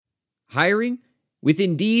Hiring? With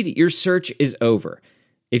Indeed, your search is over.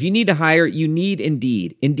 If you need to hire, you need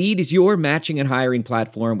Indeed. Indeed is your matching and hiring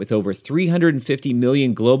platform with over 350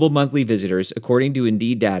 million global monthly visitors, according to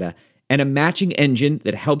Indeed data, and a matching engine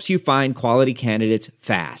that helps you find quality candidates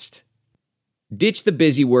fast. Ditch the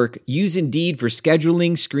busy work. Use Indeed for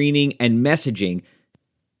scheduling, screening, and messaging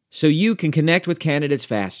so you can connect with candidates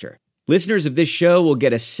faster. Listeners of this show will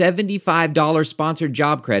get a $75 sponsored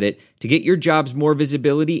job credit to get your jobs more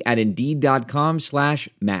visibility at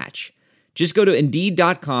Indeed.com/match. Just go to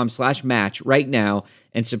Indeed.com/match right now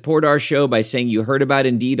and support our show by saying you heard about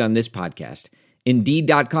Indeed on this podcast.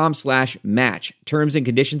 Indeed.com/match. Terms and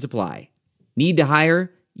conditions apply. Need to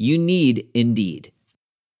hire? You need Indeed.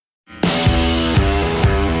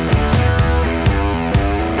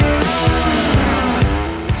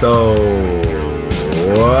 So,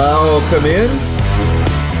 welcome in,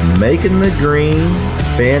 Making the Green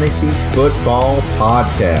Fantasy Football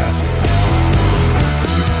Podcast.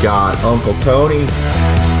 You've got Uncle Tony,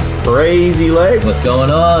 Crazy Legs. What's going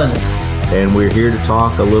on? And we're here to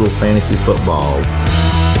talk a little fantasy football.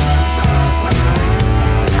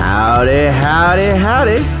 Howdy, howdy,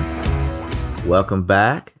 howdy. Welcome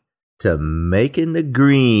back to Making the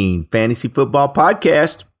Green Fantasy Football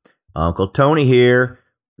Podcast. Uncle Tony here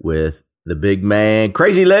with the big man,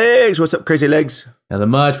 Crazy Legs. What's up, Crazy Legs? Nothing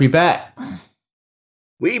much. We back.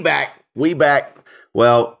 We back.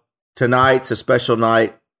 Well, tonight's a special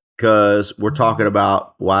night because we're talking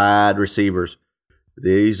about wide receivers.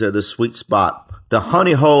 These are the sweet spot, the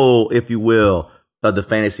honey hole, if you will, of the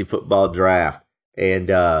fantasy football draft. And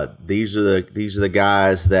these are the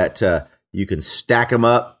guys that you can stack them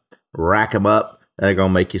up, rack them up, and they're going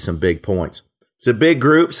to make you some big points. It's a big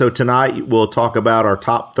group, so tonight we'll talk about our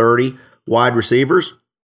top 30 wide receivers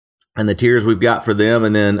and the tiers we've got for them.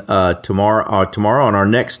 And then tomorrow on our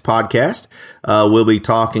next podcast, we'll be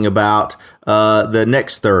talking about the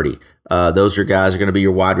next 30. Those guys are going to be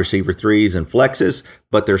your wide receiver threes and flexes,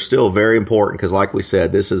 but they're still very important because, like we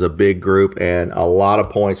said, this is a big group and a lot of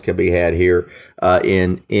points can be had here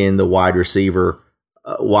in the wide receiver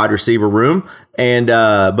room. And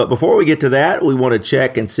but before we get to that, we want to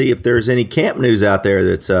check and see if there's any camp news out there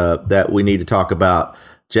that's that we need to talk about.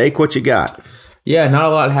 Jake, what you got? Yeah, not a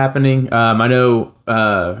lot happening. I know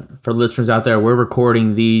for listeners out there, we're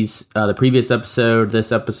recording these the previous episode,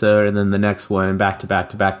 this episode, and then the next one back to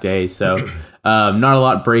back days. So not a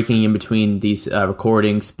lot breaking in between these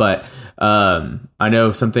recordings, but I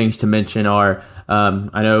know some things to mention are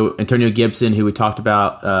I know Antonio Gibson, who we talked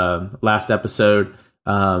about last episode.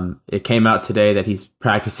 It came out today that he's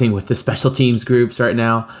practicing with the special teams groups right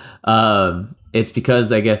now. It's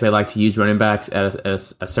because I guess they like to use running backs at a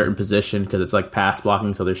certain position because it's like pass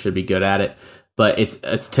blocking, so they should be good at it. But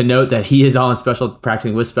it's to note that he is on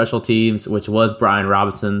practicing with special teams, which was Brian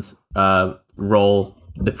Robinson's role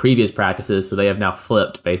the previous practices, so they have now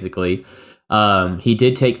flipped basically. He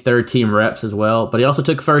did take third team reps as well, but he also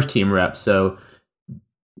took first team reps, so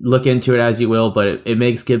look into it as you will, but it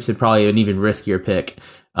makes Gibson probably an even riskier pick.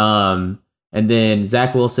 And then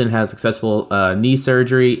Zach Wilson has successful knee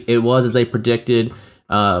surgery. It was as they predicted,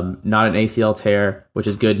 not an ACL tear, which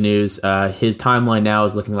is good news. His timeline now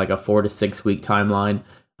is looking like a 4 to 6 week timeline,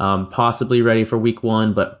 possibly ready for week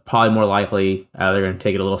 1, but probably more likely they're going to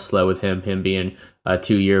take it a little slow with him being a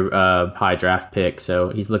 2-year high draft pick. So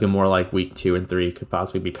he's looking more like week 2 and 3 could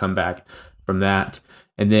possibly be come back from that.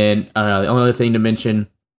 And then the only other thing to mention,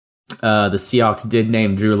 the Seahawks did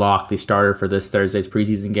name Drew Lock the starter for this Thursday's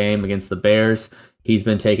preseason game against the Bears. He's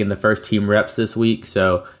been taking the first team reps this week,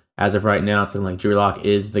 so as of right now, it's looking like Drew Lock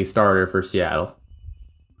is the starter for Seattle.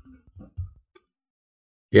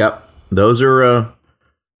 Yep, those are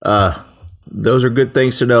good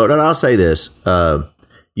things to note. And I'll say this, Ron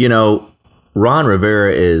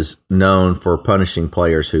Rivera is known for punishing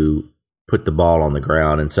players who put the ball on the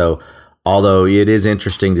ground, and so. Although it is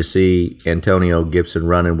interesting to see Antonio Gibson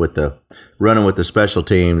running with the special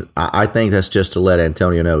teams, I think that's just to let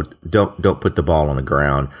Antonio know don't put the ball on the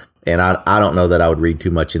ground. And I don't know that I would read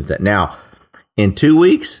too much into that. Now, in 2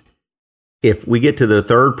 weeks, if we get to the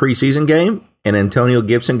third preseason game and Antonio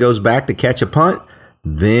Gibson goes back to catch a punt,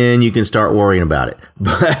 then you can start worrying about it.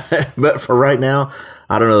 But for right now,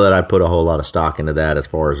 I don't know that I put a whole lot of stock into that as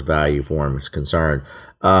far as value for him is concerned.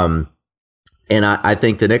 And I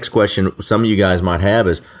think the next question some of you guys might have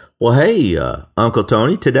is, well, hey, Uncle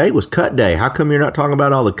Tony, today was cut day. How come you're not talking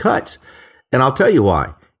about all the cuts? And I'll tell you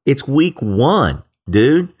why. It's week 1,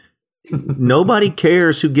 dude. Nobody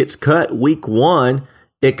cares who gets cut week 1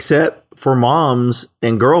 except for moms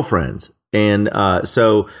and girlfriends. And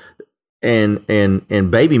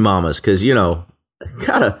and baby mamas, because,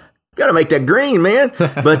 gotta got to make that green, man.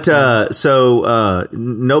 But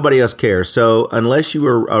nobody else cares. So unless you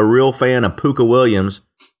were a real fan of Puka Williams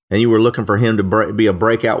and you were looking for him to be a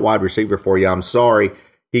breakout wide receiver for you, I'm sorry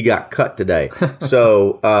he got cut today.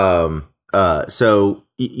 So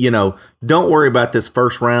don't worry about this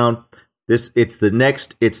first round. It's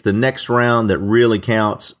the next round that really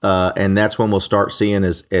counts, and that's when we'll start seeing,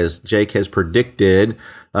 as Jake has predicted,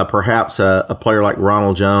 perhaps a player like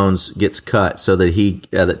Ronald Jones gets cut so that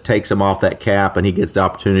that takes him off that cap and he gets the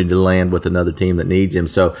opportunity to land with another team that needs him.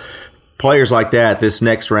 So players like that, this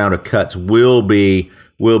next round of cuts will be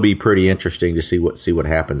pretty interesting to see what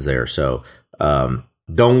happens there. So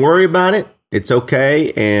don't worry about it. It's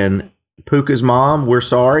okay. And Puka's mom, we're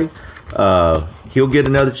sorry. He'll get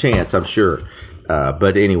another chance, I'm sure.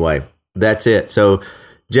 But anyway, that's it. So,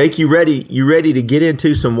 Jake, you ready to get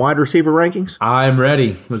into some wide receiver rankings? I'm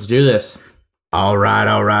ready. Let's do this. All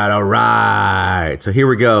right. So here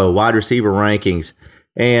we go, wide receiver rankings.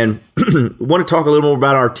 And want to talk a little more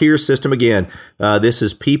about our tier system again. This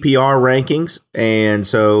is PPR rankings. And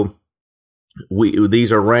so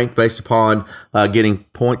these are ranked based upon getting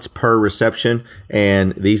points per reception,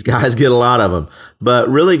 and these guys get a lot of them. But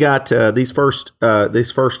really got these first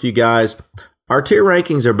few guys. Our tier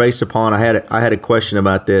rankings are based upon. I had a question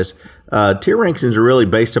about this. Tier rankings are really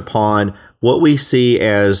based upon what we see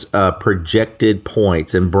as projected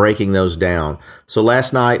points and breaking those down. So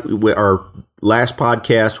last night, our last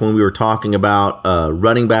podcast, when we were talking about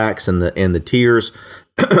running backs and the tiers,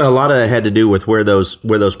 a lot of that had to do with where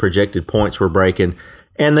those projected points were breaking,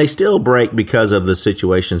 and they still break because of the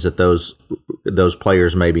situations that those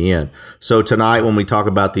players may be in. So tonight, when we talk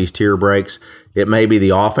about these tier breaks, it may be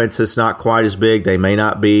the offense that's not quite as big. They may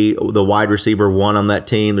not be the wide receiver one on that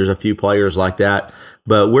team. There's a few players like that,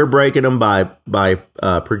 but we're breaking them by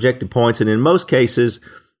projected points, and in most cases,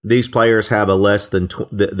 these players have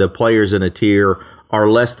the players in a tier are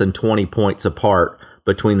less than 20 points apart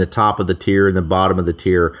between the top of the tier and the bottom of the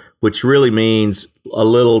tier, which really means a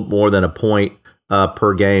little more than a point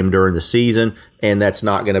per game during the season, and that's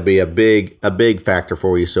not going to be a big factor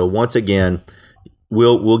for you. So once again,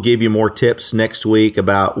 we'll give you more tips next week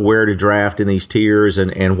about where to draft in these tiers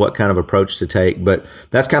and what kind of approach to take, but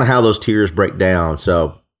that's kind of how those tiers break down.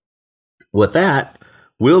 So with that,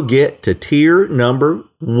 we'll get to tier number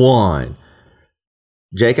 1.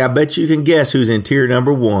 Jake, I bet you can guess who's in tier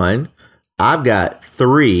number 1. I've got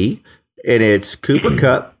 3, and it's Cooper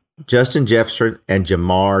Kupp, Justin Jefferson, and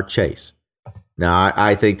Jamar Chase. Now,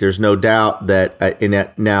 I think there's no doubt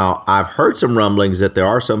that now I've heard some rumblings that there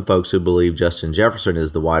are some folks who believe Justin Jefferson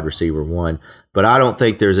is the wide receiver 1, but I don't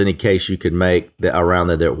think there's any case you could make around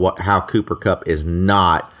how Cooper Kupp is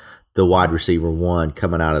not the wide receiver 1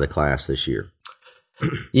 coming out of the class this year.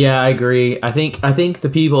 Yeah, I agree. I think the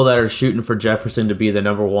people that are shooting for Jefferson to be the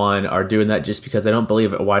number 1 are doing that just because they don't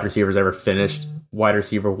believe a wide receiver's ever finished wide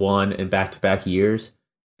receiver 1 in back-to-back years.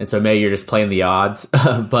 And so maybe you're just playing the odds.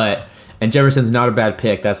 And Jefferson's not a bad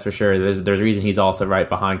pick, that's for sure. There's a reason he's also right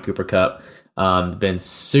behind Cooper Kupp. Been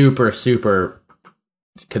super, super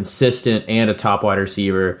consistent and a top wide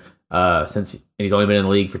receiver since he's only been in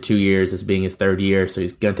the league for 2 years, this being his 3rd year. So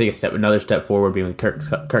he's going to take another step forward, being with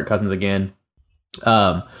Kirk Cousins again.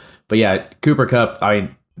 But yeah, Cooper Kupp, I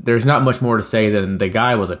mean, there's not much more to say than the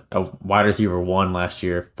guy was a wide receiver 1 last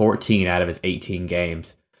year, 14 out of his 18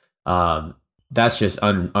 games. That's just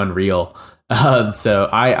unreal. So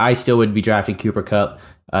I still would be drafting Cooper Kupp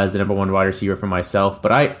as the number 1 wide receiver for myself,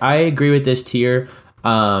 but I agree with this tier.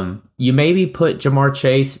 You maybe put Jamar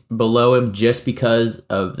Chase below him just because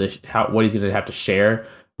of what he's going to have to share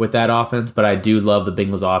with that offense, but I do love the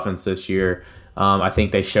Bengals offense this year. I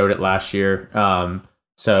think they showed it last year.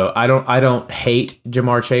 So I don't hate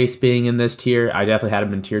Jamar Chase being in this tier. I definitely had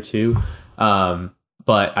him in tier 2.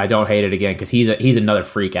 But I don't hate it again because he's another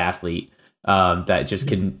freak athlete that just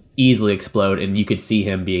can easily explode, and you could see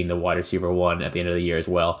him being the wide receiver 1 at the end of the year as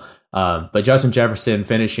well. But Justin Jefferson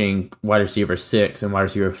finishing wide receiver 6 and wide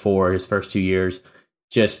receiver 4 his first 2 years,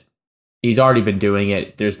 he's already been doing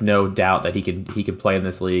it. There's no doubt that he can play in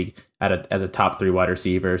this league as a top 3 wide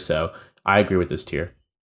receiver. So I agree with this tier.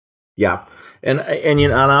 Yeah. And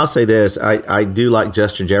I'll say this, I do like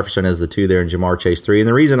Justin Jefferson as the 2 there and Jamar Chase 3. And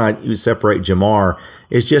the reason I separate Jamar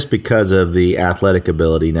is just because of the athletic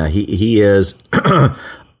ability. Now, he is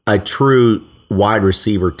a true wide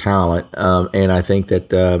receiver talent. And I think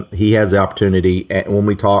that he has the opportunity, when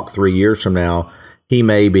we talk 3 years from now, he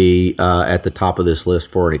may be at the top of this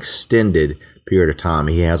list for an extended period of time.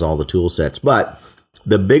 He has all the tool sets. But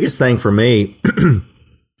the biggest thing for me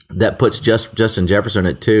that puts Justin Jefferson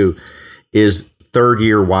at 2 is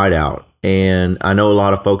 3rd-year wideout. And I know a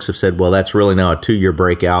lot of folks have said, well, that's really now a 2-year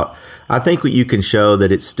breakout. I think what you can show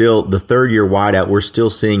that it's still the 3rd-year wideout. We're still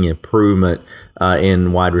seeing improvement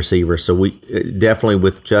in wide receiver. So we definitely,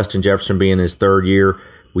 with Justin Jefferson being his 3rd year,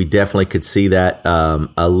 we definitely could see that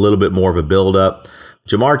a little bit more of a build-up.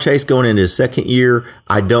 Jamar Chase going into his 2nd year,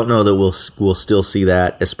 I don't know that we'll still see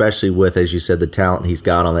that, especially with, as you said, the talent he's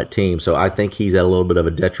got on that team. So I think he's at a little bit of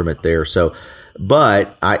a detriment there. So,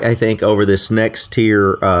 but I think over this next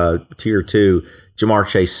tier 2, Jamar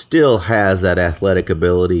Chase still has that athletic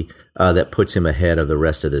ability that puts him ahead of the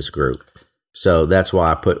rest of this group. So that's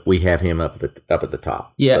why we have him up at the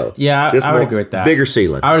top. Yeah, so I would agree with that. Bigger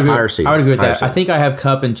ceiling, higher ceiling. I would agree with that. Ceiling. I think I have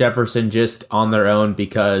Kupp and Jefferson just on their own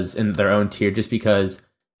in their own tier, just because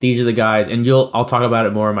these are the guys, and I'll talk about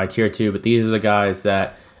it more in my tier 2, but these are the guys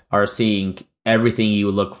that are seeing everything you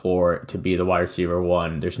would look for to be the wide receiver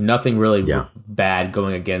 1. There's nothing really bad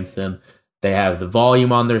going against them. They have the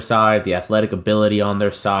volume on their side, the athletic ability on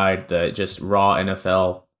their side, the just raw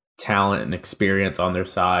NFL talent and experience on their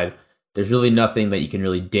side. There's really nothing that you can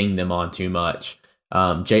really ding them on too much.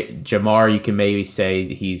 Jamar, you can maybe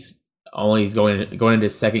say he's going into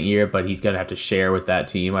his 2nd year, but he's going to have to share with that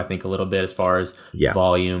team, I think, a little bit as far as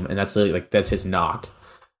volume, and that's really that's his knock.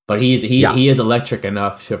 But he is electric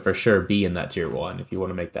enough to for sure be in that tier 1 if you want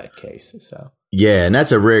to make that case. So yeah, and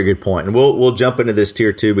that's a very good point. And we'll jump into this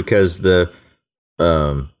tier 2 because the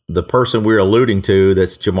person we're alluding to,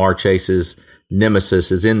 that's Jamar Chase's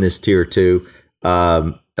nemesis, is in this tier 2.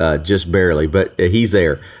 Just barely, but he's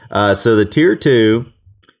there. So the tier 2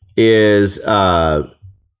 is, and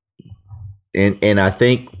I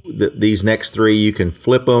think these next 3, you can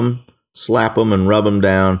flip them, slap them, and rub them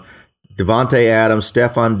down. Devontae Adams,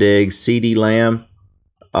 Stephon Diggs, CeeDee Lamb,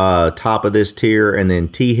 top of this tier, and then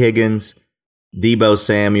T. Higgins, Deebo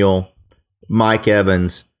Samuel, Mike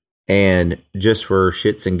Evans, and just for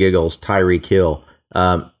shits and giggles, Tyreek Hill.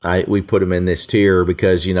 We put him in this tier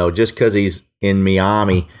because, just because he's in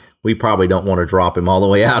Miami, we probably don't want to drop him all the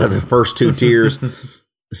way out of the first 2 tiers.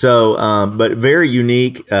 So, but very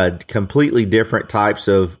unique, completely different types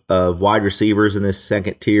of wide receivers in this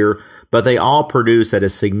 2nd tier, but they all produce at a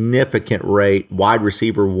significant rate. Wide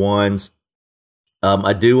receiver 1s.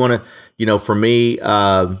 I do want to, for me,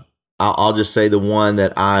 I'll just say the one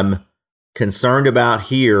that I'm concerned about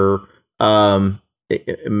here,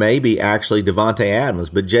 maybe actually Devontae Adams.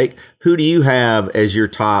 But Jake, who do you have as your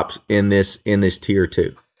top in this tier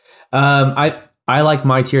 2? I like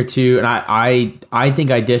my tier 2, and I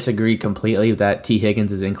think I disagree completely that T.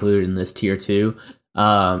 Higgins is included in this tier 2.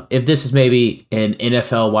 If this is maybe an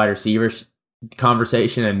NFL wide receivers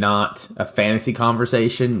conversation and not a fantasy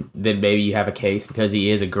conversation, then maybe you have a case because he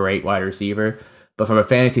is a great wide receiver. But from a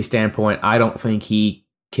fantasy standpoint, I don't think he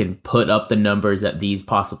can put up the numbers that these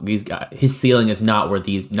guys. His ceiling is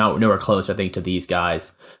nowhere close, I think, to these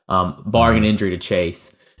guys, barring an injury to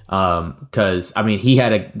Chase. Because he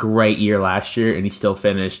had a great year last year, and he still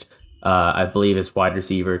finished, I believe, as wide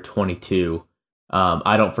receiver 22.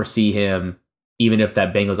 I don't foresee him, even if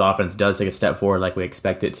that Bengals offense does take a step forward like we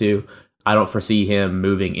expect it to. I don't foresee him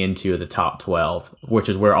moving into the top 12, which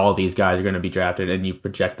is where all these guys are going to be drafted, and you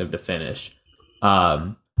project them to finish.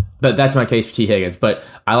 But that's my case for T. Higgins. But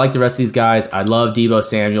I like the rest of these guys. I love Deebo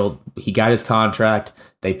Samuel. He got his contract.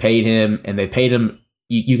 They paid him, and they paid him.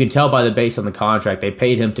 You can tell by the base on the contract, they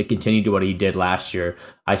paid him to continue to what he did last year.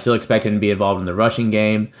 I still expect him to be involved in the rushing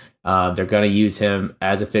game. They're going to use him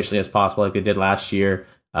as efficiently as possible like they did last year.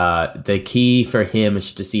 The key for him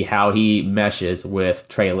is to see how he meshes with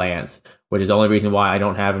Trey Lance, which is the only reason why I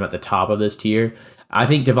don't have him at the top of this tier. I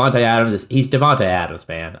think Devontae Adams he's Devontae Adams,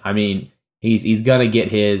 man. He's gonna get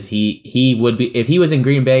his. He would be, if he was in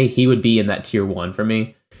Green Bay, he would be in that tier 1 for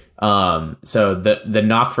me. So the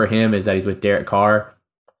knock for him is that he's with Derek Carr.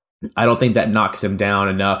 I don't think that knocks him down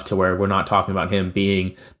enough to where we're not talking about him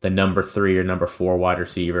being the number 3 or number 4 wide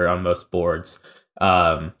receiver on most boards.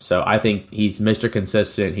 So I think he's Mr.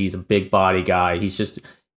 Consistent. He's a big body guy.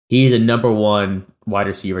 He's a number 1 wide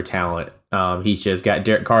receiver talent. He's just got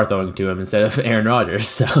Derek Carr throwing to him instead of Aaron Rodgers.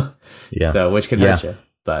 So which can hurt you,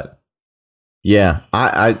 but. Yeah,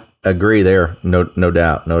 I agree there. No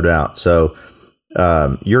doubt. So,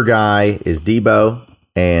 your guy is Deebo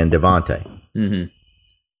and Devontae. Mm-hmm.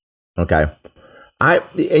 Okay.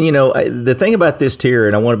 The thing about this tier,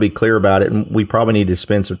 and I want to be clear about it, and we probably need to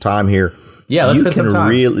spend some time here. Yeah, let's spend some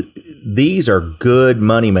time. These are good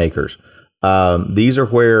money makers. These are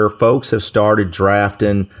where folks have started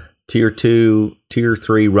drafting tier 2, tier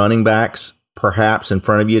 3 running backs, perhaps in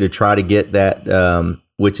front of you to try to get that,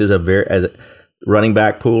 which is running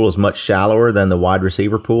back pool is much shallower than the wide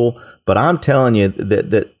receiver pool. But I'm telling you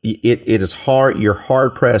that it is hard. You're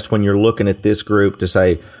hard pressed when you're looking at this group to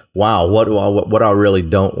say, wow, what I really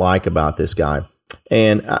don't like about this guy.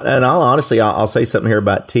 And I'll say something here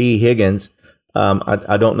about T. Higgins.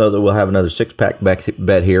 I don't know that we'll have another 6-pack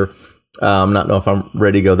bet here. I'm not know if I'm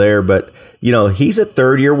ready to go there, but he's a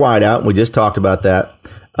third-year wideout. And we just talked about that.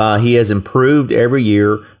 He has improved every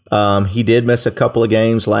year. He did miss a couple of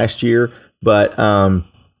games last year, but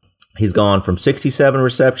he's gone from 67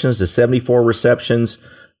 receptions to 74 receptions.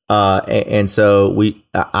 And so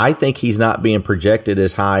I think he's not being projected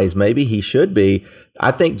as high as maybe he should be.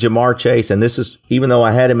 I think Jamar Chase, and this is even though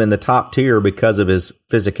I had him in the top tier because of his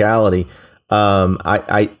physicality,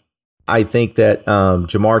 I think that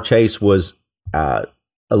Jamar Chase was a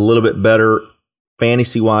little bit better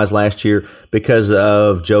fantasy-wise last year because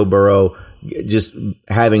of Joe Burrow just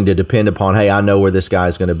having to depend upon, hey, I know where this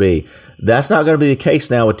guy's going to be. That's not going to be the case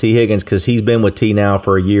now with T. Higgins because he's been with T now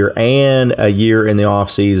for a year and a year in the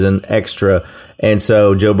offseason extra. And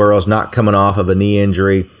so Joe Burrow's not coming off of a knee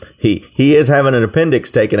injury. He is having an appendix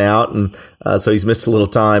taken out, and so he's missed a little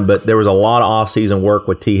time. But there was a lot of offseason work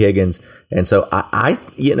with T. Higgins. And so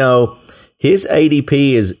his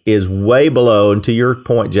ADP is way below, and to your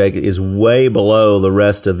point, Jake, is way below the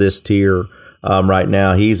rest of this tier right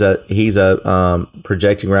now. He's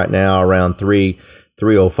projecting right now around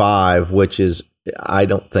 305, which is I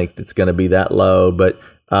don't think it's going to be that low, but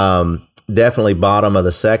definitely bottom of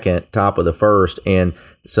the second, top of the first, and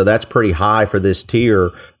so that's pretty high for this tier.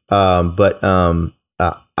 But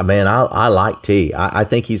I like T. I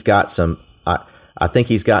think he's got some. I think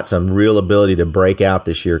he's got some real ability to break out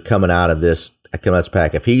this year coming out of this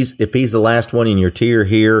pack. If he's the last one in your tier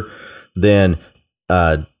here, then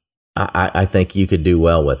I think you could do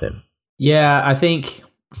well with him. Yeah, I think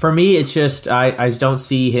for me it's just I just don't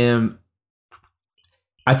see him.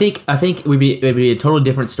 I think it would be a totally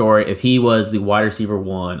different story if he was the wide receiver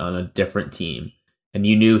 1 on a different team and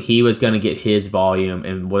you knew he was going to get his volume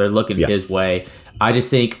and they're looking his way. I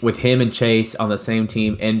just think with him and Chase on the same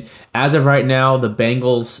team, and as of right now, the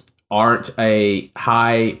Bengals aren't a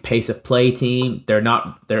high pace of play team.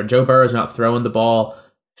 Joe Burrow's not throwing the ball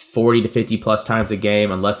 40 to 50 plus times a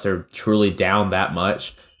game unless they're truly down that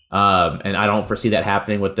much. And I don't foresee that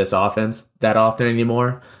happening with this offense that often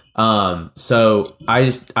anymore. So I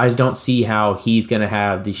just don't see how he's going to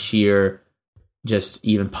have the sheer just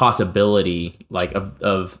even possibility like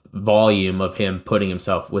of volume of him putting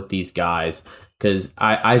himself with these guys. Because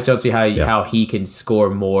I just don't see how he can score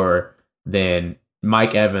more than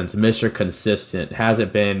Mike Evans, Mr. Consistent,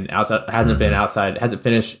 hasn't finished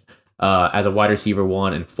as a wide receiver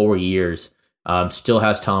 1 in 4 years. Still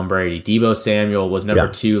has Tom Brady. Deebo Samuel was number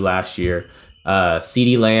 2 last year.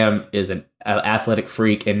 CeeDee Lamb is an athletic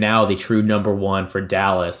freak and now the true number 1 for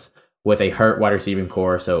Dallas with a hurt wide receiving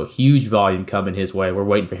core. So huge volume coming his way. We're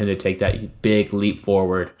waiting for him to take that big leap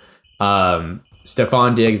forward.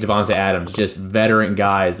 Stephon Diggs, Devonta Adams, just veteran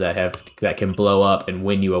guys that can blow up and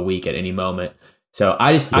win you a week at any moment. So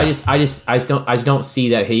I just don't see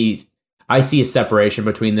that I see a separation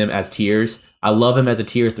between them as tiers. I love him as a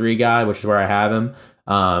tier 3 guy, which is where I have him.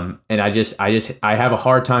 And I have a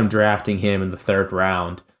hard time drafting him in the 3rd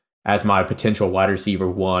round as my potential wide receiver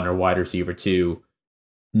 1 or wide receiver 2,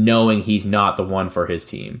 knowing he's not the one for his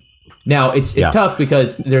team. Now, it's tough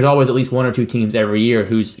because there's always at least 1 or 2 teams every year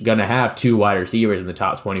who's going to have 2 wide receivers in the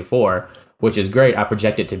top 24, which is great. I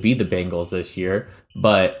project it to be the Bengals this year,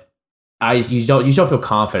 but you don't feel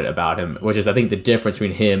confident about him, which is, I think, the difference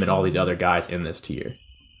between him and all these other guys in this tier.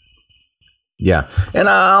 Yeah, and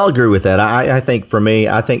I'll agree with that. I think for me,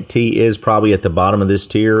 I think T is probably at the bottom of this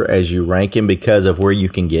tier as you rank him because of where you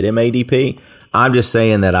can get him ADP. I'm just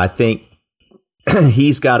saying that I think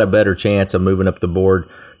he's got a better chance of moving up the board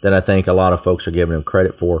than I think a lot of folks are giving him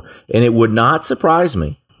credit for. And it would not surprise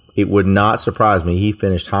me. He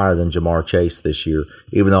finished higher than Jamar Chase this year,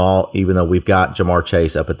 even though we've got Jamar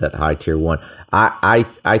Chase up at that high tier 1.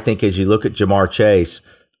 I think as you look at Jamar Chase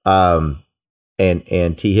and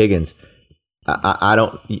T. Higgins,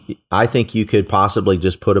 I think you could possibly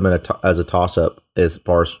just put him as a toss up as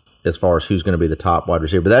far as who's going to be the top wide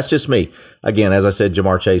receiver. But that's just me. Again, as I said,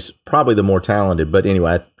 Jamar Chase probably the more talented. But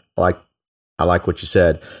anyway, I like what you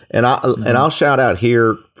said, and I'll shout out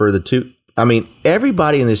here for the 2. I mean,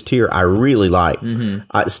 everybody in this tier I really like.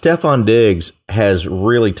 Stephon Diggs has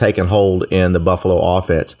really taken hold in the Buffalo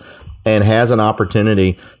offense and has an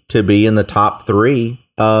opportunity to be in the top 3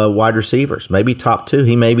 wide receivers, maybe top 2.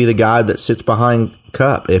 He may be the guy that sits behind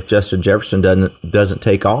Kupp if Justin Jefferson doesn't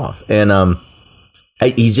take off, and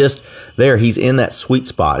he's just there. He's in that sweet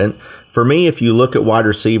spot, and for me, if you look at wide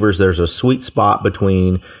receivers, there's a sweet spot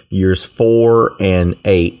between years 4 and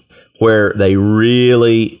 8 where they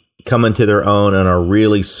really come into their own and are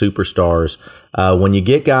really superstars. When you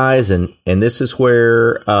get guys, and this is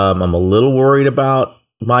where I'm a little worried about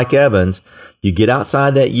Mike Evans, you get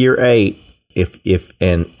outside that year 8,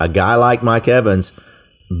 and a guy like Mike Evans,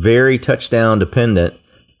 very touchdown dependent,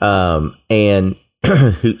 and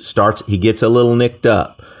he gets a little nicked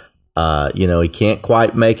up. He can't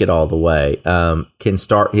quite make it all the way. Can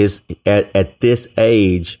start at this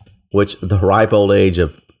age, which the ripe old age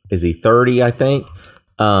of, is he 30, I think?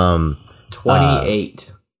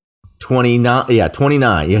 28. 29. Yeah,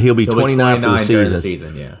 29. Yeah, he'll be 29 for the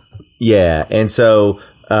season. Yeah. Yeah. And so,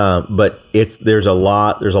 but there's a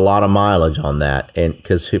lot of mileage on that. And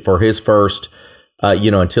because for his first,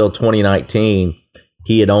 until 2019,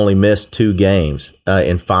 he had only missed 2 games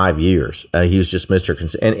in 5 years. He was just Mr.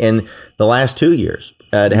 And the last 2 years,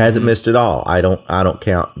 it hasn't missed at all. I don't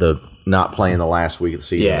count the not playing the last week of the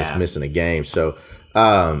season as missing a game. So,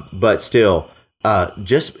 but still,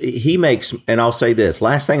 he makes, and I'll say this,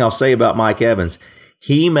 last thing I'll say about Mike Evans,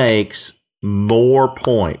 he makes more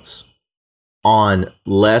points on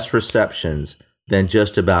less receptions than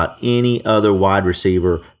just about any other wide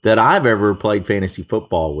receiver that I've ever played fantasy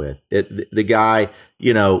football with. The guy,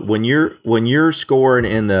 when you're scoring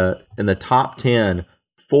in the top 10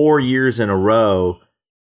 4 years in a row,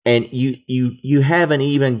 and you haven't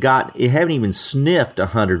even sniffed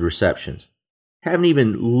 100 receptions, haven't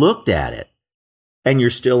even looked at it, and you're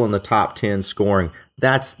still in the top 10 scoring.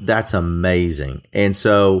 That's amazing. And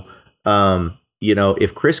so,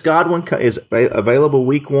 if Chris Godwin is available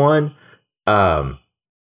week 1, you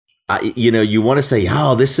want to say,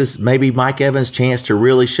 oh, this is maybe Mike Evans' chance to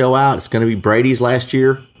really show out. It's going to be Brady's last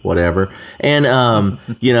year, whatever. And,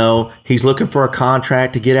 he's looking for a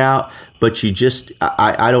contract to get out, but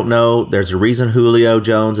I don't know. There's a reason Julio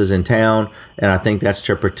Jones is in town, and I think that's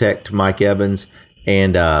to protect Mike Evans.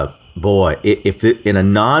 And, if in a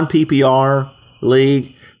non-PPR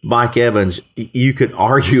league, Mike Evans, you could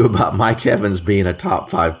argue about Mike Evans being a top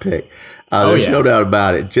 5 pick. There's no doubt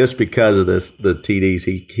about it, just because of the TDs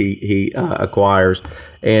he acquires.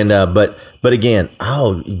 And but again,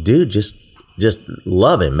 dude, just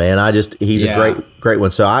love him, man. He's a great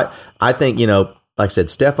one. So I think, like I said,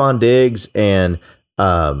 Stephon Diggs and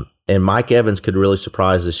Mike Evans could really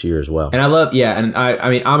surprise this year as well. And I love, and I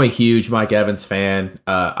mean, I'm a huge Mike Evans fan.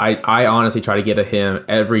 I honestly try to get to him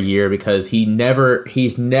every year because he's kind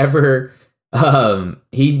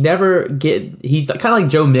of like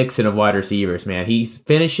Joe Mixon of wide receivers, man. He's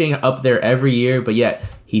finishing up there every year, but yet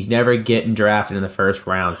he's never getting drafted in the first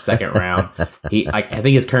round, second round. I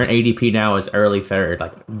think his current ADP now is early 3rd.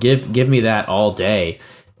 Like, give me that all day.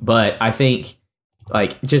 But I think,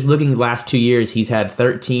 like, just looking last 2 years, he's had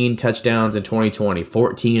 13 touchdowns in 2020,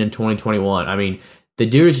 14 in 2021. I mean, the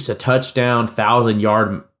dude is just a touchdown,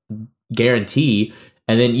 1,000-yard guarantee.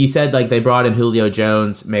 And then you said, like, they brought in Julio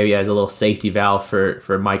Jones maybe as a little safety valve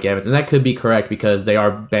for Mike Evans. And that could be correct because they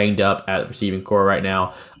are banged up at the receiving core right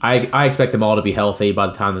now. I expect them all to be healthy by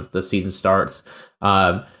the time that the season starts.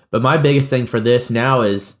 But my biggest thing for this now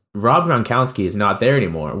is Rob Gronkowski is not there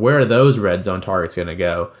anymore. Where are those red zone targets going to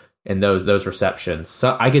go and those receptions?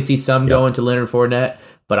 So I could see some going to Leonard Fournette.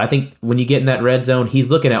 But I think when you get in that red zone, he's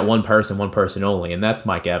looking at one person only, and that's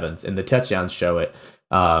Mike Evans. And the touchdowns show it.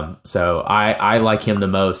 So I like him the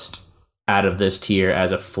most out of this tier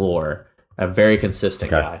as a floor, a very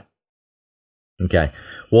consistent guy. Okay.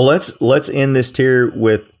 Well, let's end this tier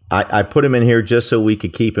with, I put him in here just so we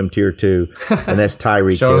could keep him tier 2, and that's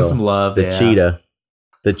Tyreek Show Hill. him some love. The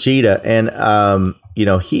cheetah. And,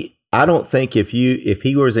 I don't think if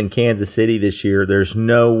he was in Kansas City this year, there's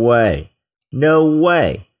no way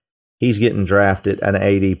he's getting drafted an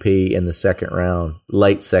ADP in the second round,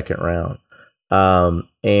 late second round.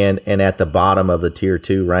 And at the bottom of the tier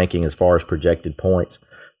 2 ranking as far as projected points.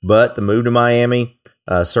 But the move to Miami,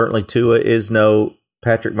 certainly Tua is no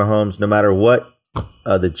Patrick Mahomes, no matter what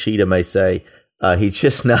the cheetah may say. He's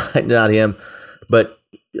just not him. But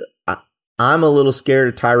I'm a little scared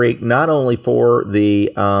of Tyreek, not only for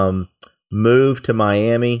the move to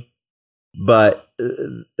Miami, but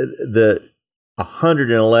the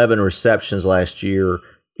 111 receptions last year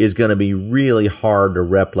is going to be really hard to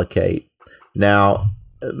replicate. Now,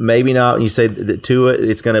 maybe not when you say that Tua,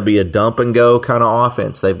 it's going to be a dump and go kind of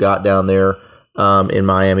offense they've got down there in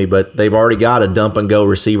Miami, but they've already got a dump and go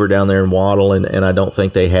receiver down there in Waddle, and I don't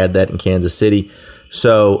think they had that in Kansas City.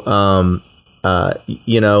 So,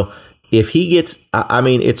 if he gets, I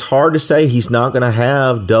mean, it's hard to say he's not going to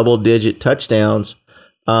have double-digit touchdowns.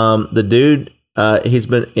 The dude, he's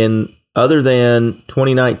been in, other than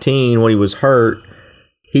 2019 when he was hurt,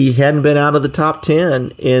 he hadn't been out of the top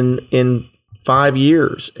 10 in 5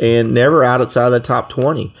 years and never outside the top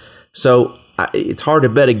 20. So it's hard to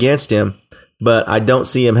bet against him, but I don't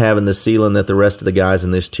see him having the ceiling that the rest of the guys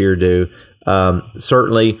in this tier do.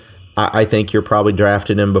 Certainly, I think you're probably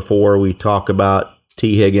drafting him before we talk about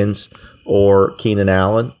T. Higgins or Keenan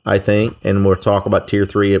Allen, I think, and we'll talk about tier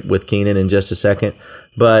 3 with Keenan in just a second.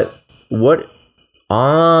 But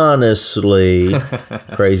honestly,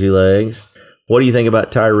 Crazy Legs, what do you think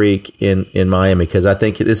about Tyreek in Miami? Because I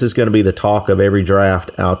think this is going to be the talk of every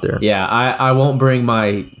draft out there. Yeah, I won't bring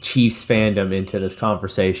my Chiefs fandom into this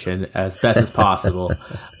conversation as best as possible.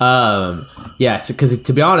 Because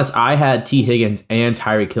to be honest, I had T. Higgins and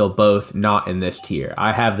Tyreek Hill both not in this tier.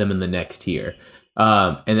 I have them in the next tier.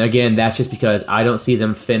 And again, that's just because I don't see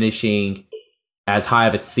them finishing as high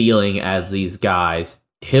of a ceiling as these guys.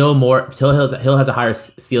 Hill has a higher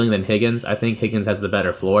ceiling than Higgins. I think Higgins has the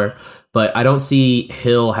better floor, but I don't see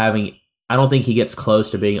Hill having. I don't think he gets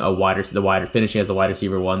close to being finishing as the wide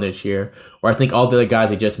receiver 1 this year. Or I think all the other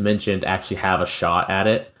guys we just mentioned actually have a shot at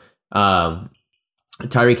it.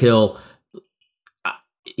 Tyreek Hill,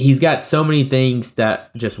 he's got so many things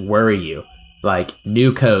that just worry you. Like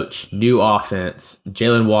new coach, new offense.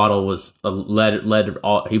 Jalen Waddle was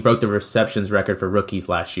he broke the receptions record for rookies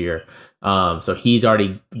last year. So he's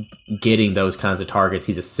already getting those kinds of targets.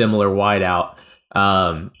 He's a similar wideout.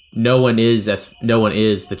 No one is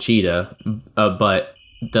the cheetah, but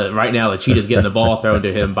right now the cheetah's getting the ball thrown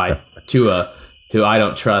to him by Tua, who I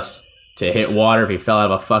don't trust to hit water if he fell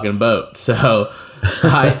out of a fucking boat. So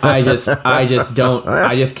I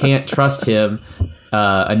just can't trust him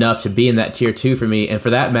enough to be in that tier 2 for me. And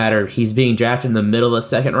for that matter, he's being drafted in the middle of the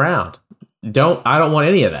second round. I don't want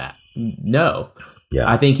any of that. No. Yeah.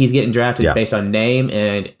 I think he's getting drafted based on name,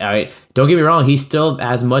 and don't get me wrong, he's still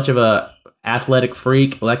as much of a athletic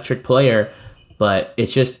freak, electric player, but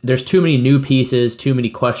it's just there's too many new pieces, too many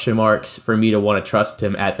question marks for me to want to trust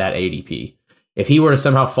him at that ADP. If he were to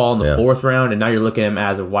somehow fall in the 4th round, and now you're looking at him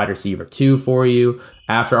as a wide receiver 2 for you,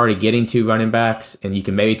 after already getting 2 running backs, and you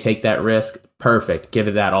can maybe take that risk, perfect, give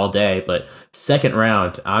it that all day. But 2nd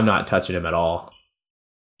round, I'm not touching him at all.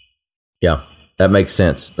 Yeah. That makes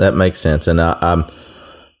sense. And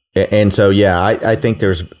so, I think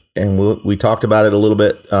there's, and we talked about it a little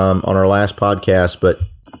bit on our last podcast, but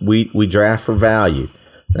we draft for value,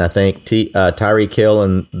 and I think Tyreek Hill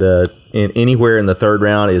anywhere in the 3rd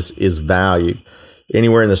round is value.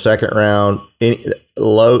 Anywhere in the 2nd round,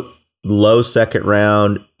 low 2nd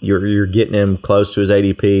round, you're getting him close to his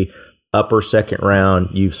ADP. Upper 2nd round,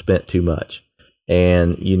 you've spent too much.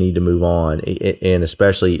 And you need to move on, and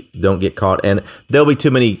especially don't get caught. And there'll be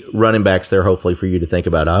too many running backs there, hopefully, for you to think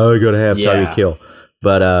about. I got to have Tyreek Hill,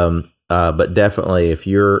 but definitely, if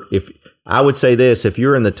I would say this, if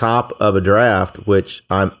you're in the top of a draft, which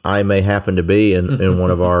I may happen to be in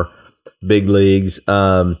one of our big leagues,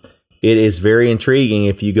 it is very intriguing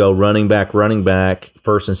if you go running back,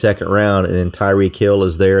 1st and 2nd round, and then Tyreek Hill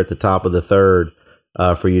is there at the top of the 3rd.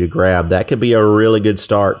 For you to grab. That could be a really good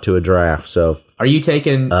start to a draft. So, are you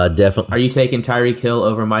taking definitely? Are you taking Tyreek Hill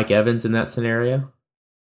over Mike Evans in that scenario?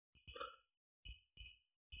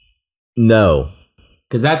 No,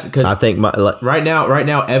 because I think right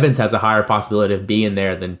now Evans has a higher possibility of being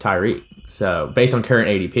there than Tyreek. So based on current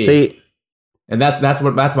ADP, and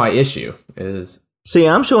that's my issue is. See,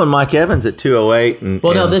 I'm showing Mike Evans at 208, and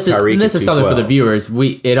this is something for the viewers.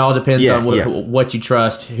 It all depends on what you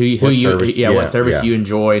trust, what service you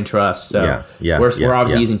enjoy and trust. So we're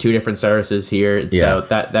obviously using 2 different services here, so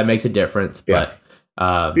that makes a difference. But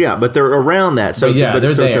but they're around that. So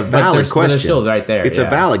it's a valid question. They're still right there. It's a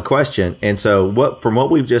valid question, and so from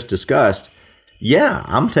what we've just discussed,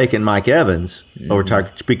 I'm taking Mike Evans over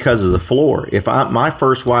Tyreek because of the floor. If my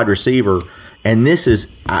first wide receiver. And this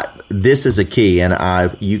is a key,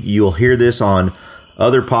 and you'll hear this on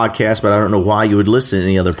other podcasts, but I don't know why you would listen to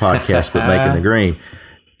any other podcast but Making the Green.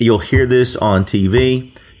 You'll hear this on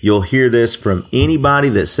TV. You'll hear this from anybody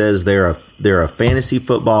that says they're a fantasy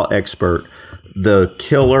football expert. The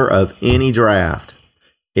killer of any draft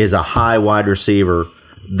is a high wide receiver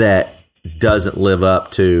that doesn't live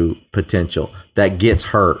up to potential, that gets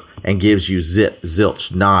hurt and gives you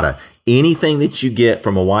zilch, nada. Anything that you get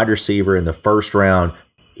from a wide receiver in the 1st round,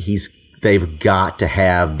 they've got to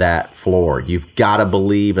have that floor. You've got to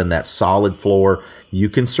believe in that solid floor. You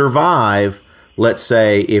can survive, let's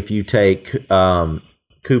say, if you take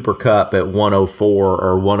Cooper Kupp at 104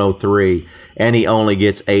 or 103, and he only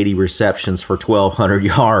gets 80 receptions for 1,200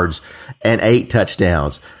 yards and 8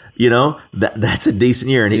 touchdowns. That's a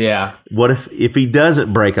decent year. And what if he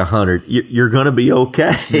doesn't break 100? You're going to be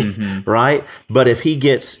okay, right? But if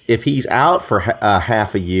he's out for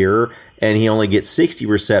half a year and he only gets 60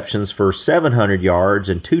 receptions for 700 yards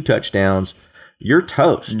and 2 touchdowns, you're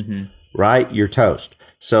toast, right? You're toast.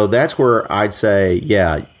 So that's where I'd say,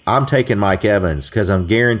 yeah, I'm taking Mike Evans because I'm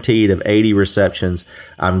guaranteed of 80 receptions.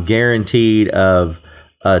 I'm guaranteed of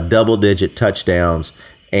double-digit touchdowns.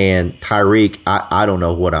 And Tyreek, I don't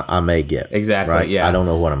know what I may get. Exactly, right? yeah. I don't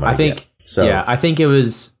know what I might get. So, yeah, I think it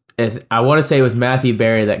was, I want to say it was Matthew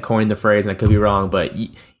Berry that coined the phrase, and I could be wrong, but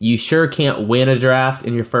you sure can't win a draft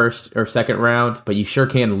in your first or second round, but you sure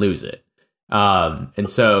can lose it. And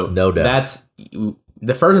so no doubt. That's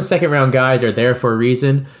the first and second round guys are there for a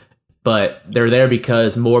reason, but they're there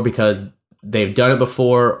because they've done it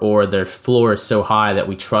before or their floor is so high that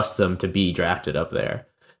we trust them to be drafted up there.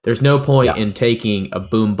 There's no point in taking a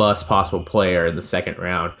boom bust possible player in the second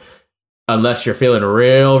round unless you're feeling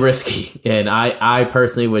real risky. And I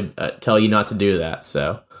personally would tell you not to do that.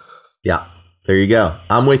 So, yeah, there you go.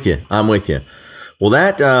 I'm with you. Well,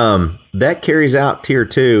 that carries out tier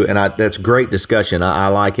 2, and that's great discussion. I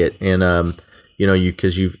like it, and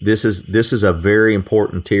this is a very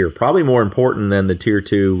important tier, probably more important than the tier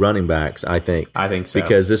 2 running backs. I think so,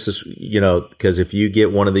 because this is because if you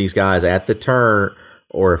get one of these guys at the turn,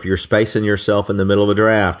 or if you're spacing yourself in the middle of a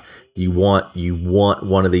draft, you want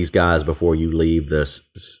one of these guys before you leave this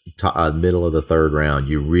middle of the third round.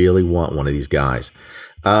 You really want one of these guys.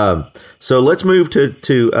 So let's move to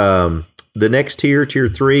the next tier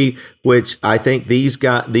 3, which I think these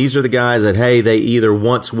are the guys that, hey, they either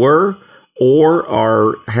once were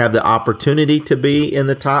or have the opportunity to be in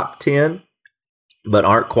the top 10, but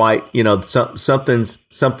aren't quite. Something's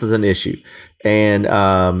an issue.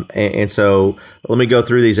 And so let me go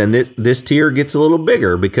through these. And this tier gets a little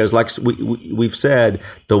bigger because, like we've said,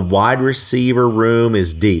 the wide receiver room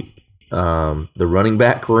is deep. The running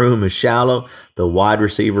back room is shallow. The wide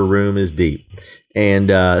receiver room is deep.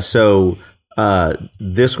 And so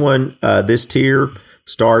this tier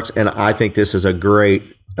starts, and I think this is a great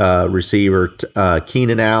receiver.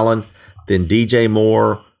 Keenan Allen, then DJ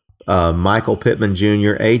Moore, Michael Pittman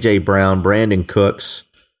Jr., A.J. Brown, Brandon Cooks,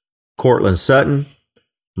 Cortland Sutton,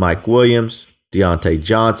 Mike Williams, Deontay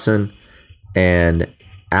Johnson, and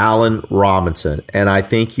Allen Robinson. And I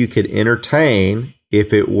think you could entertain,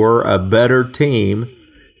 if it were a better team,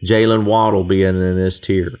 Jalen Waddle being in this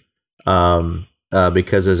tier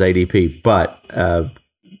because of his ADP. But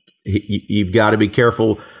you've got to be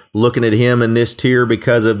careful looking at him in this tier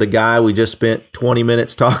because of the guy we just spent 20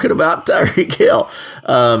 minutes talking about, Tyreek Hill.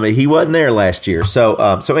 He wasn't there last year. So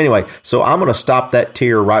anyway, I'm going to stop that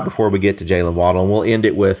tier right before we get to Jalen Waddle, and we'll end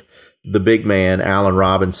it with the big man, Allen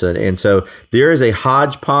Robinson. And so there is a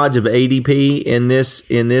hodgepodge of ADP in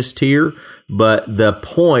this tier, but the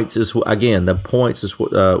points is what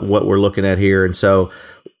we're looking at here. And so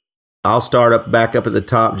I'll start back up at the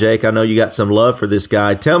top. Jake, I know you got some love for this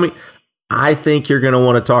guy. Tell me, I think you're going to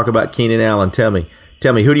want to talk about Keenan Allen. Tell me,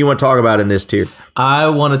 who do you want to talk about in this tier? I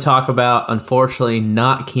want to talk about, unfortunately,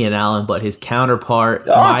 not Keenan Allen, but his counterpart,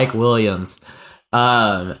 Mike Williams.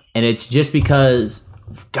 And it's just because,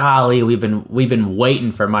 golly, we've been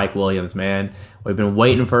waiting for Mike Williams, man. We've been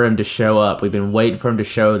waiting for him to show up. We've been waiting for him to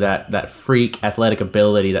show that freak athletic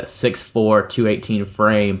ability, that 6'4", 218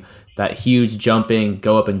 frame, that huge jumping,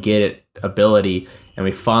 go up and get it ability. And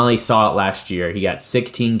we finally saw it last year. He got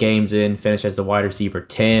 16 games in, finished as the wide receiver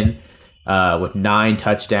 10 with 9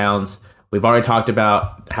 touchdowns. We've already talked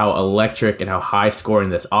about how electric and how high scoring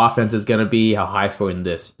this offense is going to be, how high scoring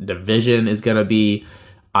this division is going to be.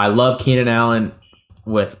 I love Keenan Allen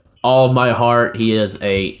with all of my heart. He is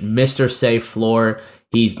a Mr. Safe floor.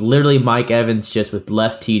 He's literally Mike Evans, just with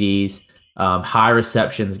less TDs, high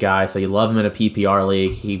receptions guy. So you love him in a PPR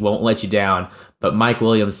league. He won't let you down. But Mike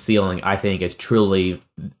Williams' ceiling, I think, is truly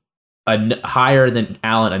higher than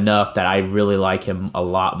Allen enough that I really like him a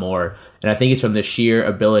lot more. And I think it's from the sheer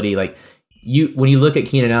ability. Like when you look at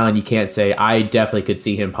Keenan Allen, you can't say, I definitely could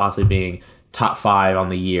see him possibly being top 5 on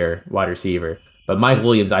the year wide receiver. But Mike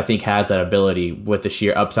Williams, I think, has that ability with the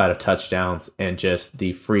sheer upside of touchdowns and just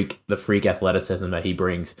the freak athleticism that he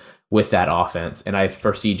brings with that offense. And I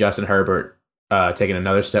foresee Justin Herbert taking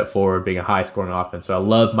another step forward, being a high-scoring offense. So I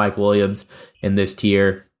love Mike Williams in this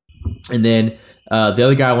tier. And then the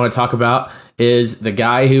other guy I want to talk about is the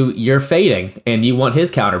guy who you're fading, and you want his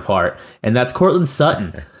counterpart, and that's Cortland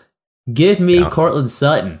Sutton. Give me Cortland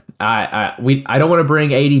Sutton. I don't want to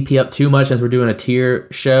bring ADP up too much as we're doing a tier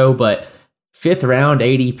show, but 5th round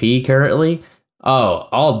ADP currently,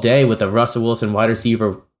 all day with the Russell Wilson wide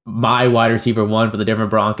receiver, my wide receiver 1 for the Denver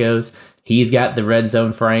Broncos. He's got the red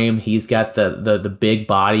zone frame. He's got the big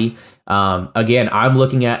body. Again, I'm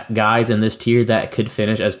looking at guys in this tier that could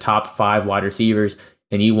finish as top 5 wide receivers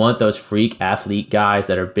And you want those freak athlete guys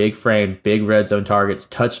that are big frame, big red zone targets,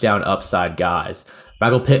 touchdown upside guys.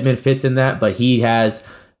 Michael Pittman fits in that, but he has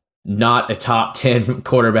not a top 10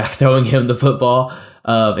 quarterback throwing him the football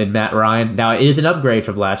in Matt Ryan. Now, it is an upgrade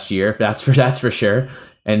from last year, that's for sure.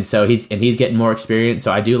 And so he's getting more experience.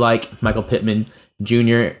 So I do like Michael Pittman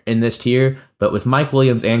Jr. in this tier. But with Mike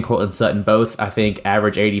Williams and Cortland Sutton, both, I think,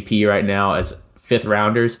 average ADP right now as 5th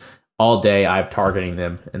rounders, all day I'm targeting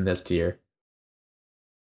them in this tier.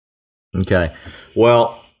 Okay.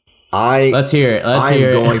 Well, let's hear it.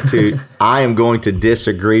 I am going to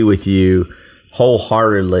disagree with you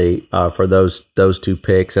wholeheartedly for those two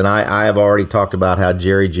picks. And I have already talked about how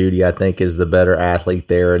Jerry Jeudy, I think, is the better athlete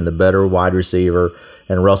there and the better wide receiver.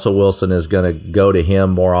 And Russell Wilson is going to go to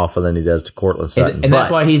him more often than he does to Cortland Sutton. And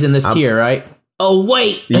that's why he's in this tier, right? Oh,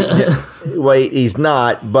 wait. Wait, he's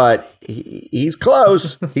not, but he's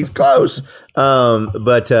close. He's close.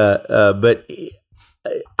 But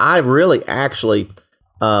I really actually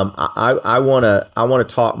I want to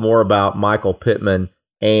talk more about Michael Pittman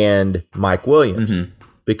and Mike Williams,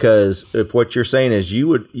 because if what you're saying is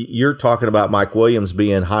you're talking about Mike Williams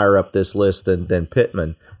being higher up this list than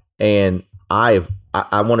Pittman, and I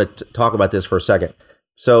want to talk about this for a second.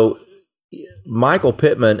 So Michael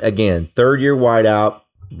Pittman, again, 3rd-year wideout,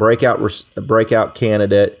 breakout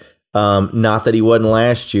candidate. Not that he wasn't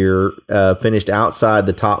last year, finished outside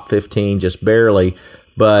the top 15 just barely,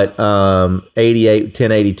 but 88,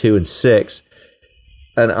 1082, and 6.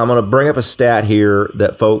 And I'm going to bring up a stat here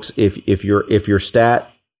that, folks, if you're stat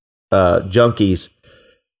junkies,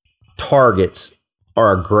 targets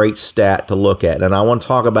are a great stat to look at. And I want to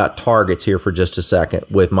talk about targets here for just a second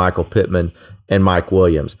with Michael Pittman and Mike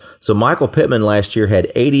Williams. So Michael Pittman last year had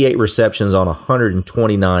 88 receptions on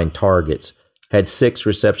 129 targets, had 6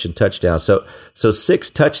 reception touchdowns. So 6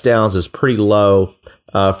 touchdowns is pretty low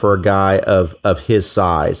for a guy of his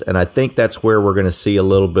size. And I think that's where we're going to see a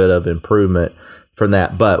little bit of improvement from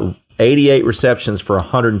that. But 88 receptions for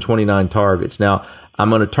 129 targets. Now, I'm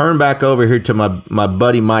going to turn back over here to my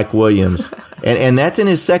buddy Mike Williams. and that's in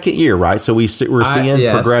his 2nd year, right? So we're seeing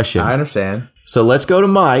progression. I understand. So let's go to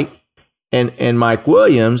Mike. And Mike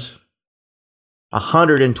Williams,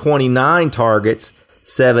 129 targets,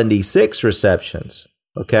 76 receptions,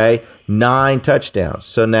 okay? 9 touchdowns.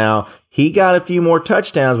 So now he got a few more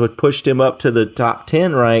touchdowns, which pushed him up to the top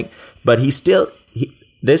 10 rank, but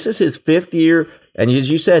this is his 5th year, and as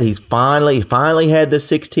you said, he's finally had the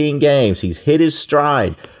 16 games. He's hit his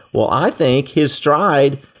stride. Well, I think his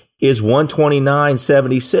stride is 129,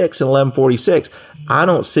 76, and 1146. I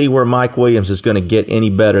don't see where Mike Williams is going to get any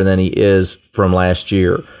better than he is from last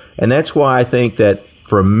year. And that's why I think that,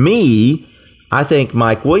 for me, I think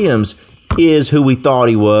Mike Williams is who we thought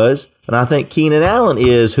he was, and I think Keenan Allen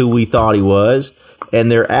is who we thought he was,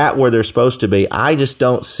 and they're at where they're supposed to be. I just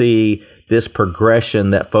don't see this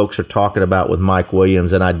progression that folks are talking about with Mike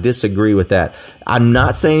Williams, and I disagree with that. I'm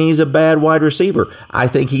not saying he's a bad wide receiver. I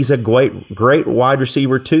think he's a great wide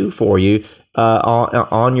receiver, too, for you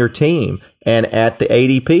on your team. And at the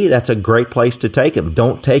ADP, that's a great place to take him.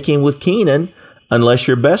 Don't take him with Keenan unless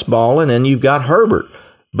you're best balling and you've got Herbert.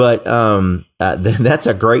 But that's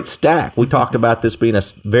a great stack. We talked about this being a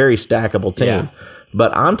very stackable team. Yeah.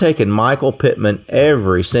 But I'm taking Michael Pittman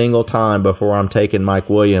every single time before I'm taking Mike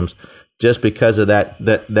Williams, just because of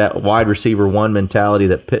that wide receiver one mentality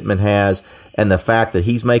that Pittman has, and the fact that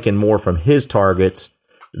he's making more from his targets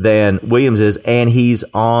than Williams is, and he's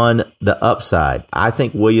on the upside. I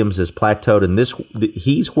think Williams is plateaued, and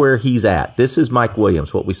he's where he's at. This is Mike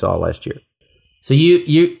Williams, what we saw last year. So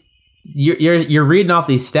you're reading off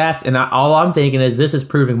these stats, and all I'm thinking is this is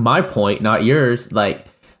proving my point, not yours. Like,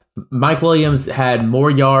 Mike Williams had more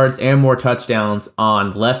yards and more touchdowns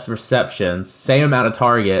on less receptions, same amount of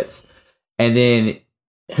targets, and then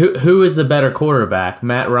who is the better quarterback,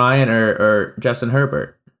 Matt Ryan or Justin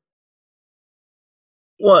Herbert?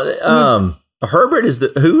 Well, Herbert is the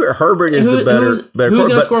better. Who's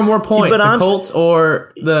going to score more points, the Colts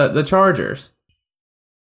or the Chargers?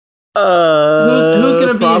 Who's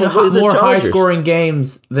going to be in more high scoring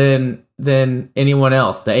games than anyone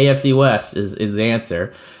else? The AFC West is the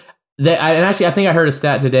answer. I think I heard a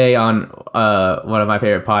stat today on one of my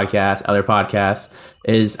favorite other podcasts,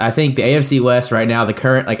 is I think the AFC West right now, the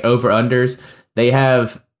current over-unders, they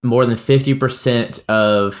have more than 50%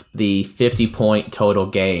 of the 50-point total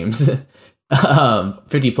games,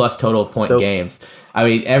 50-plus total point games. I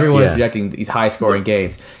mean, everyone is projecting these high-scoring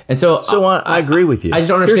games. And so I agree with you. I just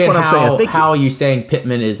don't understand how you're saying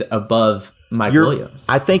Pittman is above Mike Williams.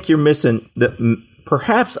 I think you're missing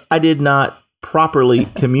perhaps I did not properly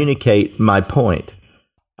communicate my point.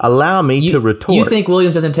 Allow me to retort. You think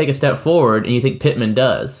Williams doesn't take a step forward, and you think Pittman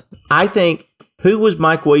does. I think, who was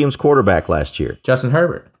Mike Williams' quarterback last year? Justin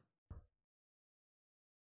Herbert.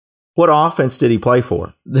 What offense did he play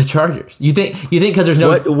for? The Chargers. You think because there's no...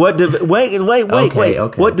 Wait.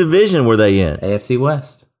 Okay. What division were they in? AFC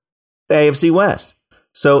West. AFC West.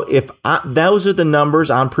 So those are the numbers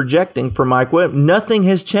I'm projecting for Mike Williams. Nothing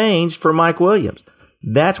has changed for Mike Williams.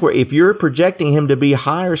 That's where, if you're projecting him to be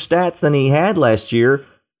higher stats than he had last year,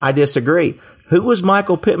 I disagree. Who was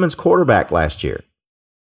Michael Pittman's quarterback last year?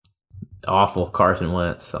 Awful. Carson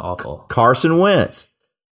Wentz. Awful. Carson Wentz.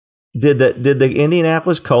 Did the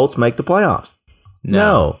Indianapolis Colts make the playoffs?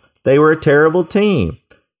 No. They were a terrible team.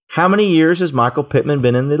 How many years has Michael Pittman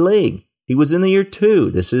been in the league? He was in the year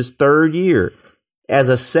 2. This is third year. As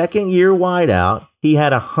a second-year wideout, he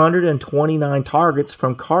had 129 targets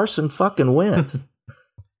from Carson fucking Wentz.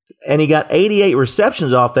 And he got 88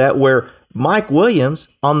 receptions off that, where Mike Williams,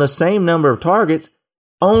 on the same number of targets,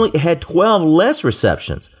 only had 12 less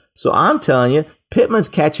receptions. So I'm telling you, Pittman's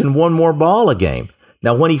catching one more ball a game.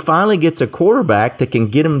 Now, when he finally gets a quarterback that can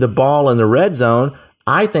get him the ball in the red zone,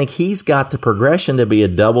 I think he's got the progression to be a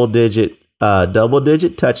double-digit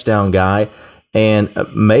touchdown guy, and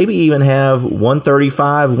maybe even have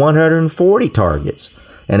 135, 140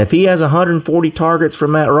 targets. And if he has 140 targets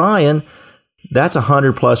from Matt Ryan, that's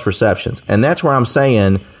 100-plus receptions. And that's where I'm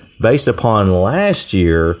saying, based upon last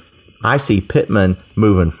year, I see Pittman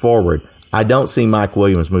moving forward. I don't see Mike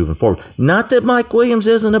Williams moving forward. Not that Mike Williams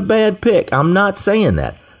isn't a bad pick. I'm not saying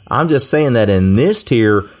that. I'm just saying that in this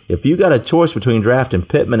tier, if you got a choice between drafting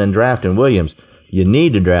Pittman and drafting Williams, you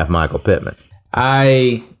need to draft Michael Pittman.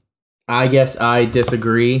 I guess I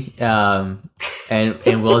disagree, and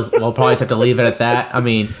we'll probably just have to leave it at that. I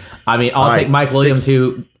mean, I'll take Mike Williams,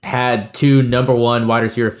 who had 2 number 1 wide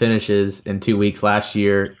receiver finishes in 2 weeks last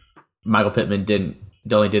year. Michael Pittman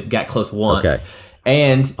got close once. Okay.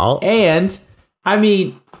 And I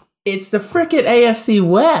mean, it's the frickin' AFC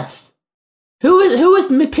West. Who is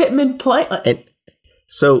Pittman playing?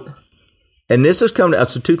 And this has come to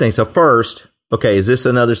us. So 2 things. So first, okay, is this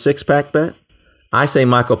another 6-pack bet? I say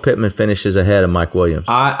Michael Pittman finishes ahead of Mike Williams.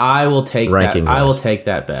 I will take ranking that. I will take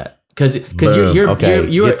that bet because you're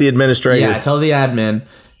get the administrator. Yeah, tell the admin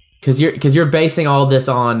because you're basing all this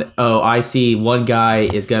on I see one guy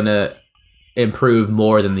is gonna improve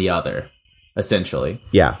more than the other. Essentially,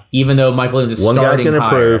 yeah. Even though Mike Williams is one starting guy's going to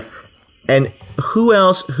higher. improve, and who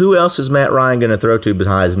else is Matt Ryan going to throw to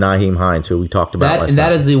besides Nyheim Hines, who we talked about last night?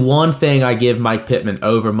 That is the one thing I give Mike Pittman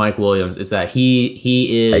over Mike Williams, is that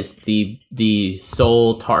he is the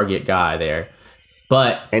sole target guy there.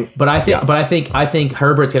 But I think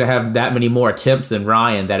Herbert's going to have that many more attempts than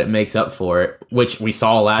Ryan that it makes up for it, which we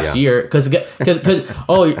saw last year. Because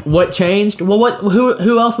what changed? Well,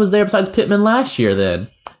 who else was there besides Pittman last year then?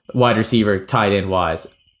 Wide receiver, tight end wise.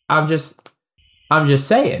 I'm just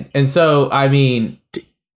saying. And so, I mean,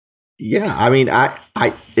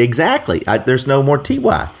 I exactly. There's no more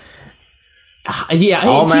Ty. Yeah,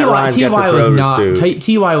 Ty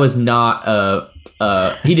was not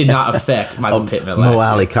he did not affect Michael Pittman last year. Mo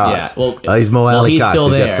Alley Cox. Yeah, well, he's Mo Alley he's Cox. Still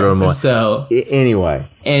he's there. Throw him away. So anyway,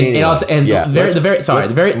 the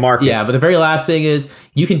very last thing is,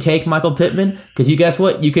 you can take Michael Pittman because you guess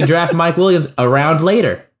what? You can draft Mike Williams a round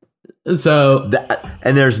later. So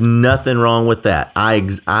and there's nothing wrong with that. I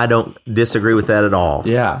don't disagree with that at all.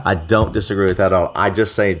 Yeah, I don't disagree with that at all. I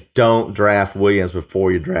just say don't draft Williams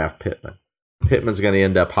before you draft Pittman. Pittman's going to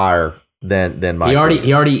end up higher than Mike. He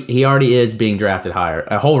already is being drafted higher,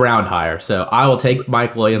 a whole round higher. So I will take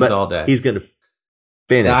Mike Williams all day. He's going to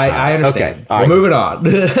finish. I understand. Okay, moving on.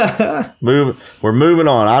 We're moving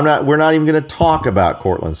on. We're not even going to talk about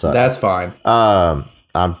Cortland Sutton. That's fine. I'm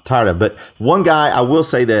tired of it. But one guy, I will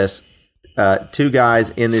say this. 2 guys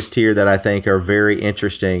in this tier that I think are very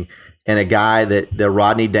interesting, and a guy that the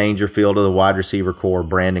Rodney Dangerfield of the wide receiver core,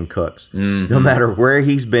 Brandon Cooks. Mm-hmm. No matter where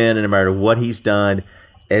he's been and no matter what he's done,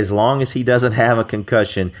 as long as he doesn't have a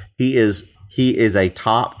concussion, he is a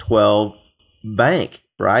top 12 bank,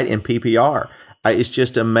 right, in PPR. It's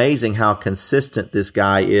just amazing how consistent this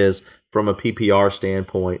guy is from a PPR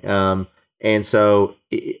standpoint. And so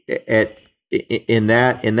in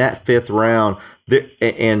that 5th round,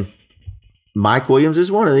 and Mike Williams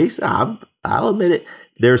is one of these. I'll admit it.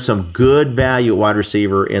 There's some good value at wide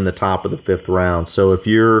receiver in the top of the 5th round. So if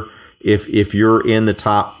you're in the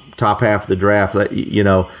top half of the draft,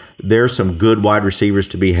 there's some good wide receivers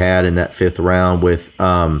to be had in that 5th round with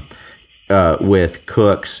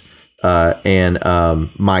Cooks and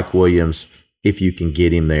Mike Williams, if you can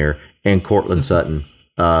get him there, and Cortland Sutton.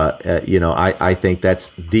 I think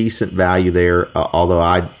that's decent value there. Although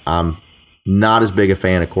not as big a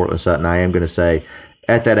fan of Cortland Sutton. I am going to say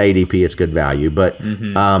at that ADP, it's good value, but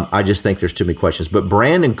I just think there's too many questions. But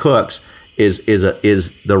Brandon Cooks is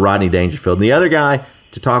the Rodney Dangerfield. And the other guy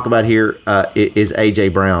to talk about here is A.J.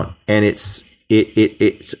 Brown, and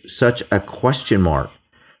it's such a question mark.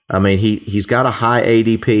 I mean, he's got a high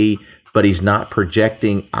ADP, but he's not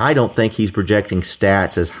projecting. I don't think he's projecting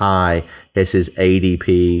stats as high as his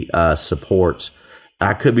ADP supports.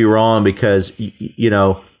 I could be wrong because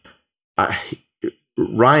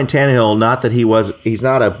Ryan Tannehill. Not that he's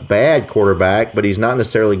not a bad quarterback, but he's not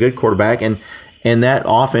necessarily a good quarterback, and that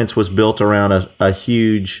offense was built around a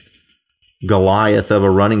huge Goliath of a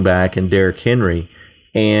running back in Derrick Henry,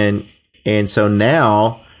 and so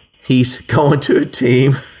now he's going to a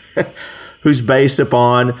team who's based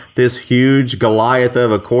upon this huge Goliath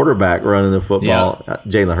of a quarterback running the football. Yeah.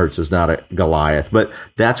 Jalen Hurts is not a Goliath, but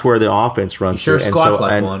that's where the offense runs. Sure, squats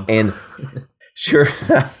like one. And sure,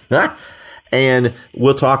 and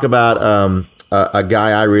we'll talk about a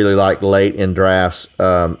guy I really like late in drafts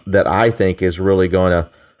that I think is really going to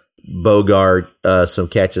bogart some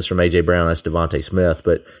catches from A.J. Brown. That's Devontae Smith,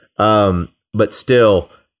 but still,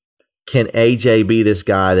 can A.J. be this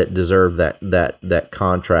guy that deserved that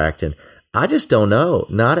contract? And I just don't know.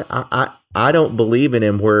 I don't believe in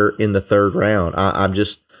him. We're in the third round. I'm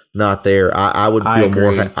just not there. I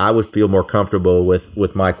would feel more comfortable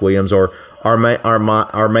with Mike Williams or our man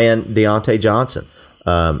Deontay Johnson.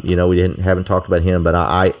 We haven't talked about him,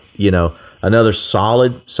 but another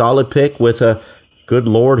solid pick with a good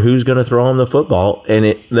Lord who's going to throw him the football,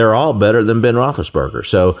 and they're all better than Ben Roethlisberger.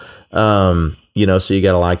 So so you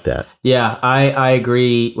got to like that. Yeah, I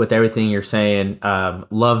agree with everything you're saying.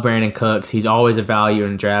 Love Brandon Cooks. He's always a value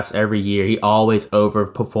in drafts every year. He always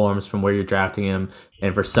overperforms from where you're drafting him,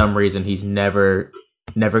 and for some reason, he's never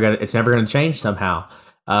gonna change somehow.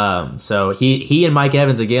 So he and Mike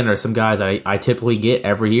Evans again are some guys I typically get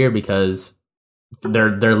every year because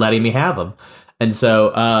they're letting me have them. And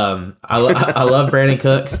so I love Brandon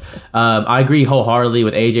Cooks. I agree wholeheartedly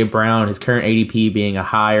with A.J. Brown, his current ADP being a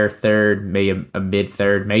higher third, maybe a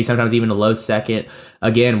mid-third, maybe sometimes even a low second.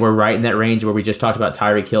 Again, we're right in that range where we just talked about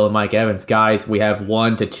Tyreek Hill and Mike Evans. Guys, we have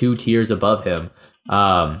 1 to 2 tiers above him.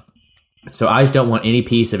 So I just don't want any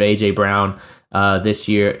piece of A.J. Brown this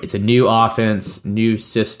year. It's a new offense, new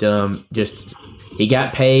system. Just he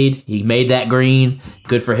got paid. He made that green.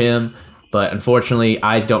 Good for him. But unfortunately,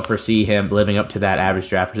 I don't foresee him living up to that average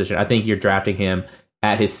draft position. I think you're drafting him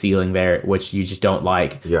at his ceiling there, which you just don't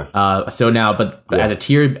like. Yeah. But as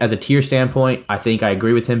a tier standpoint, I think I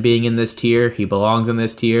agree with him being in this tier. He belongs in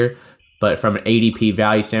this tier. But from an ADP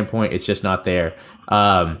value standpoint, it's just not there.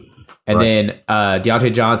 Then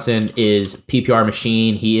Deontay Johnson is PPR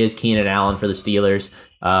machine. He is Keenan Allen for the Steelers.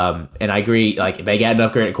 And I agree, like they got an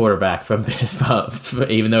upgrade at quarterback from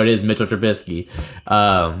even though it is Mitchell Trubisky.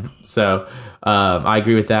 I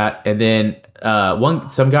agree with that. And then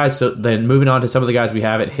some guys. So then moving on to some of the guys we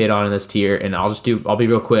haven't hit on in this tier, and I'll be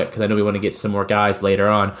real quick because I know we want to get some more guys later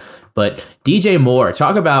on. But DJ Moore,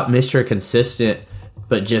 talk about Mr. Consistent,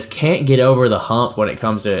 but just can't get over the hump when it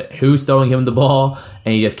comes to who's throwing him the ball,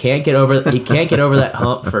 and he just can't get over that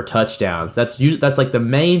hump for touchdowns. That's like the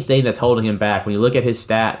main thing that's holding him back. When you look at his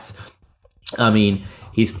stats, I mean,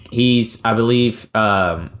 he's I believe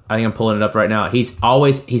I think I'm pulling it up right now. He's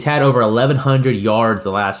had over 1,100 yards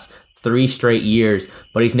the last 3 straight years,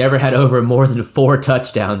 but he's never had over more than 4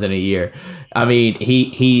 touchdowns in a year. I mean,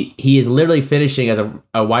 he is literally finishing as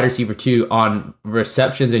a wide receiver 2 on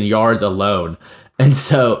receptions and yards alone. And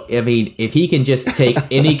so, I mean, if he can just take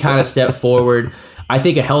any kind of step forward, I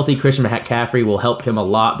think a healthy Christian McCaffrey will help him a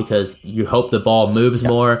lot because you hope the ball moves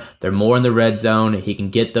more. They're more in the red zone. He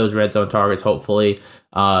can get those red zone targets, hopefully,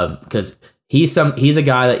 because he's a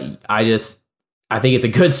guy that I think it's a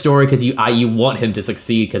good story because you want him to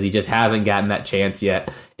succeed because he just hasn't gotten that chance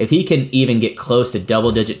yet. If he can even get close to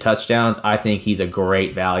double-digit touchdowns, I think he's a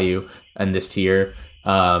great value in this tier.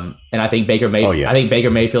 And I think Baker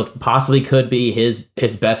Mayfield possibly could be his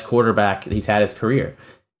best quarterback he's had his career.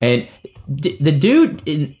 And the dude,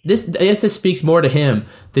 I guess this speaks more to him.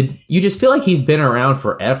 You just feel like he's been around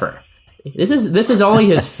forever. This is only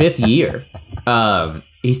his 5th year.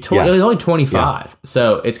 He's only 25,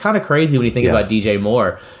 so it's kind of crazy when you think about DJ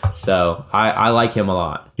Moore. So I like him a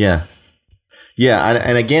lot. Yeah.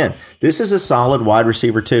 And again, this is a solid wide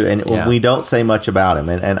receiver too, and we don't say much about him.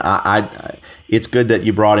 And I it's good that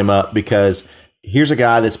you brought him up because here's a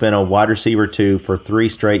guy that's been a wide receiver 2 for 3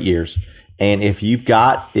 straight years. And if you've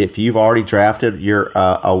already drafted your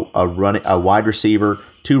a wide receiver,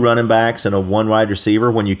 2 running backs, and a 1 wide receiver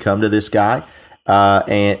when you come to this guy,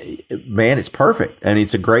 And man, it's perfect. And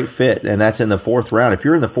it's a great fit. And that's in the 4th round. If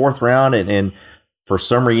you're in the 4th round and for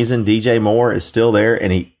some reason DJ Moore is still there,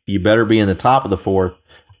 and you better be in the top of the 4th.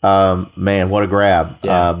 Man, what a grab.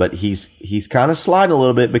 Yeah. But he's kind of sliding a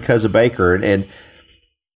little bit because of Baker. And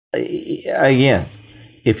again,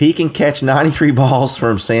 if he can catch 93 balls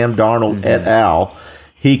from Sam Darnold et al.,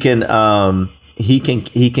 he can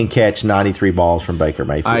catch 93 balls from Baker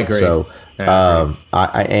Mayfield. I agree. So,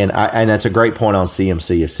 and that's a great point on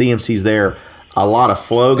CMC. If CMC's there, a lot of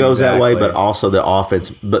flow goes that way, but also the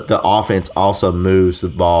offense also moves the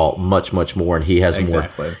ball much more, and he has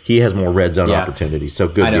more red zone opportunities. So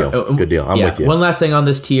good deal. I'm with you. One last thing on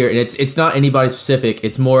this tier, and it's not anybody specific.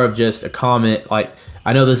 It's more of just a comment. Like,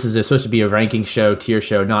 I know this is supposed to be a ranking show, tier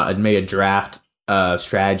show, not maybe a draft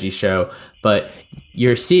strategy show, but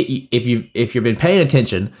if you've been paying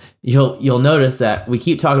attention, you'll notice that we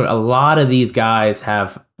keep talking about a lot of these guys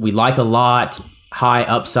we like a lot. High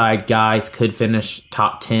upside guys could finish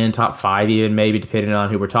top 10, top 5 even, maybe, depending on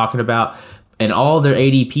who we're talking about. And all their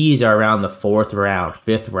ADPs are around the 4th round,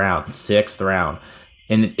 5th round, 6th round.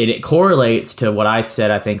 And it correlates to what I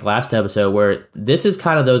said, I think, last episode, where this is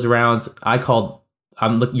kind of those rounds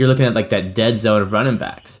you're looking at like that dead zone of running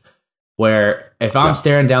backs, where if I'm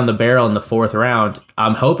staring down the barrel in the 4th round,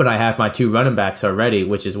 I'm hoping I have my 2 running backs already,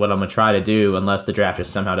 which is what I'm going to try to do unless the draft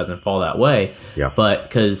just somehow doesn't fall that way. Yeah. But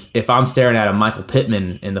because if I'm staring at a Michael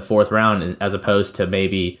Pittman in the 4th round as opposed to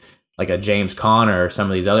maybe like a James Conner or some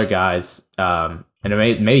of these other guys, and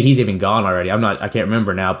maybe he's even gone already. I can't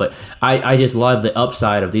remember now, but I just love the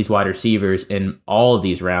upside of these wide receivers in all of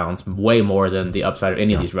these rounds way more than the upside of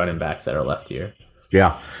any of these running backs that are left here.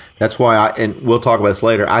 Yeah. That's why and we'll talk about this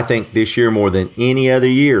later, I think this year more than any other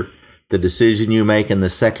year, the decision you make in the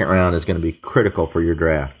 2nd round is going to be critical for your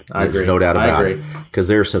draft. There's no doubt about it, because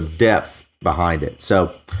there's some depth behind it.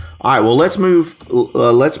 So, all right, well, let's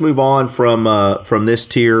move on from this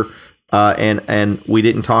tier, and we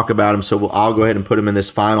didn't talk about them, so I'll go ahead and put them in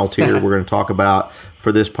this final tier we're going to talk about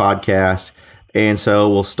for this podcast. And so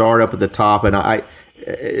we'll start up at the top, and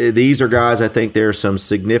these are guys I think there's some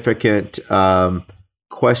significant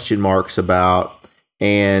question marks about,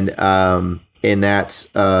 and that's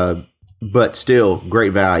but still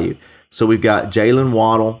great value. So we've got Jalen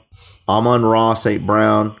Waddle, Amon-Ra St.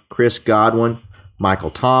 Brown, Chris Godwin,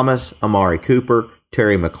 Michael Thomas, Amari Cooper,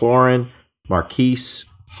 Terry McLaurin, Marquise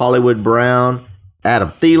Hollywood Brown, Adam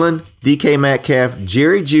Thielen, DK Metcalf,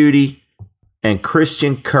 Jerry Jeudy, and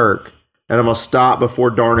Christian Kirk. And I'm going to stop before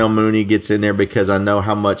Darnell Mooney gets in there, because I know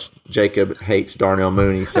how much Jacob hates Darnell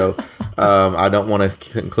Mooney. So I don't want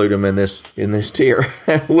to include him in this tier.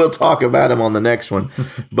 We'll talk about him on the next one.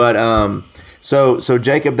 But so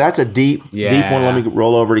Jacob, that's a deep one. Let me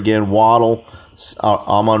roll over it again. Waddle,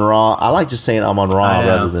 Amon-Ra. I like just saying Amon-Ra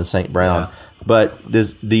rather than St. Brown. Yeah. But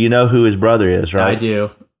do you know who his brother is, right? I do.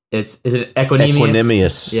 Is it Equinemius?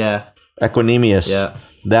 Equinemius. Yeah. Equinemius. Yeah.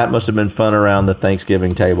 That must have been fun around the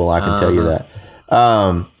Thanksgiving table, I can tell you that.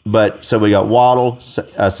 But so we got Waddle,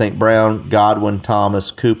 St. Brown, Godwin,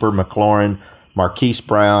 Thomas, Cooper, McLaurin, Marquise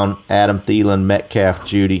Brown, Adam Thielen, Metcalf,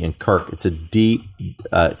 Jeudy, and Kirk. It's a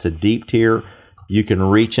deep tier. You can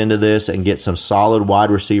reach into this and get some solid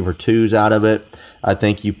wide receiver 2s out of it. I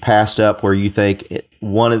think you passed up where you think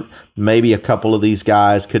maybe a couple of these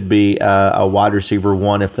guys could be a wide receiver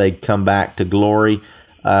 1 if they come back to glory.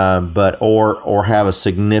 Or have a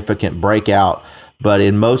significant breakout. But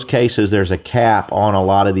in most cases, there's a cap on a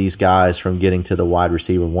lot of these guys from getting to the wide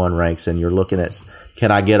receiver 1 ranks, and you're looking at,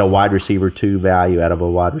 can I get a wide receiver 2 value out of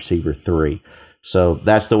a wide receiver 3? So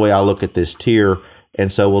that's the way I look at this tier.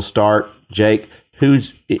 And so we'll start, Jake,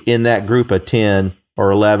 who's in that group of 10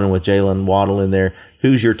 or 11 with Jalen Waddle in there?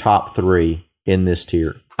 Who's your top 3 in this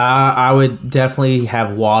tier? I would definitely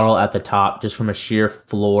have Waddle at the top, just from a sheer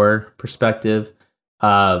floor perspective.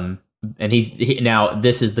 And now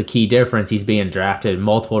this is the key difference. He's being drafted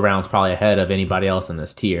multiple rounds, probably ahead of anybody else in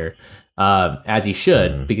this tier, as he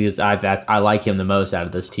should, because I like him the most out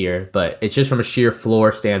of this tier. But it's just from a sheer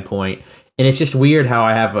floor standpoint, and it's just weird how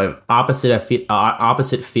I have an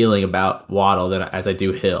opposite feeling about Waddle as I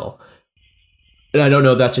do Hill. And I don't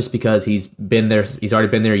know if that's just because he's been there. He's already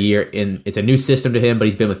been there a year, and it's a new system to him. But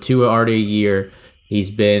he's been with Tua already a year. He's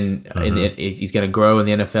been he's going to grow in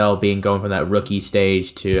the NFL, going from that rookie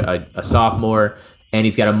stage to a sophomore, and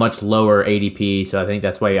he's got a much lower ADP. So I think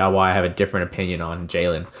that's why I have a different opinion on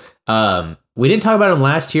Jalen. We didn't talk about him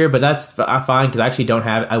last year, but that's fine, because I actually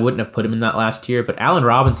I wouldn't have put him in that last tier. But Allen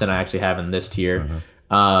Robinson I actually have in this tier,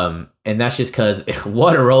 and that's just because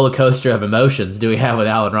what a roller coaster of emotions do we have with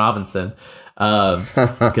Allen Robinson?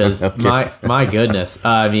 Because my goodness,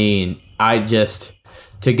 I mean,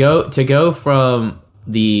 to go from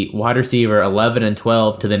the wide receiver 11 and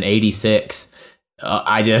 12 to then 86.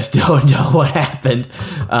 I just don't know what happened.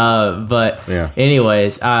 But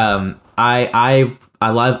anyways, I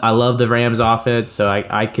love the Rams offense, so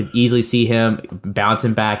I could easily see him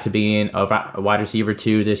bouncing back to being a wide receiver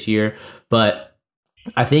 2 this year. But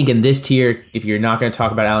I think in this tier, if you're not going to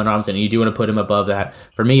talk about Allen Robinson, and you do want to put him above that,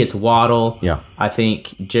 for me, it's Waddle. Yeah. I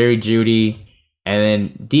think Jerry Jeudy, and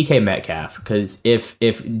then DK Metcalf. Because if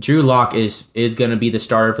Drew Lock is going to be the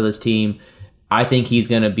starter for this team, I think he's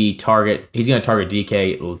going to target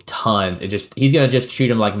DK tons. He's going to just shoot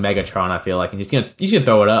him like Megatron, I feel like. And he's going to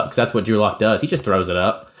throw it up, because that's what Drew Lock does. He just throws it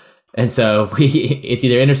up. And so it's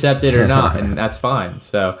either intercepted or not, and that's fine.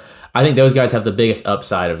 So I think those guys have the biggest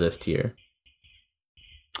upside of this tier.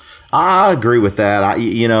 I agree with that.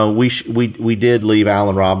 We did leave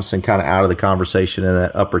Allen Robinson kind of out of the conversation in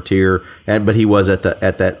that upper tier, but he was at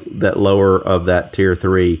that lower of that tier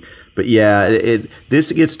 3. But yeah,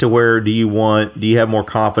 this gets to where do you have more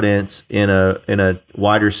confidence in a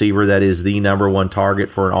wide receiver that is the number 1 target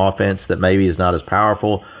for an offense that maybe is not as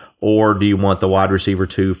powerful, or do you want the wide receiver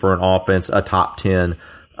 2 for an offense, a top 10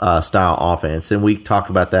 style offense? And we talked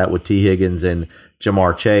about that with T. Higgins and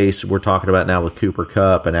Jamar Chase. We're talking about now with Cooper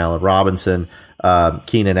Kupp and Allen Robinson,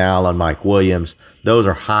 Keenan Allen, Mike Williams. Those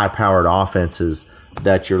are high-powered offenses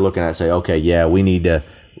that you're looking at and say, okay, yeah, we need to.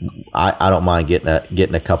 I don't mind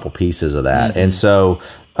getting a couple pieces of that, and so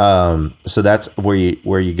that's where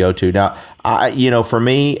you go to now. For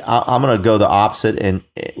me, I'm going to go the opposite, and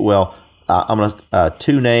I'm going to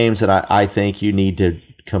 2 names that I think you need to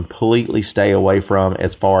completely stay away from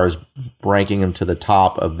as far as ranking them to the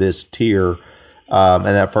top of this tier. And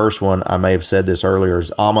that first one, I may have said this earlier,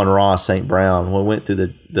 is Amon-Ra St. Brown. When we went through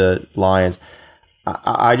the Lions,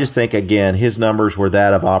 I just think, again, his numbers were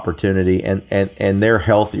that of opportunity, and they're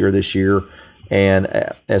healthier this year. And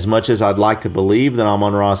as much as I'd like to believe that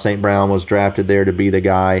Amon-Ra St. Brown was drafted there to be the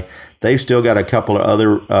guy, they've still got a couple of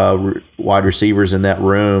other wide receivers in that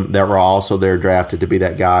room that were also there drafted to be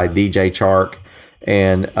that guy, DJ Chark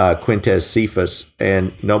and Quintez Cephas.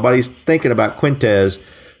 And nobody's thinking about Quintez,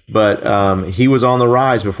 but he was on the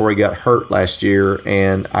rise before he got hurt last year,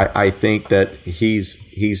 and I think that he's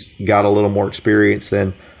got a little more experience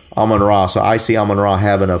than Amon-Ra. So I see Amon-Ra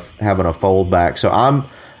having a fold back. So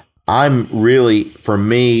I'm really, for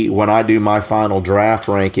me, when I do my final draft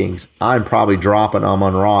rankings, I'm probably dropping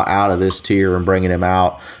Amon-Ra out of this tier and bringing him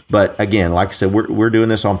out. But again, like I said, we're doing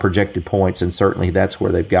this on projected points, and certainly that's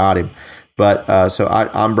where they've got him. But so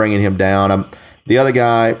I'm bringing him down. The other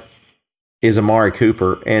guy is Amari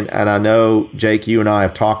Cooper. And I know, Jake, you and I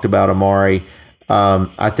have talked about Amari.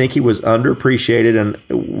 I think he was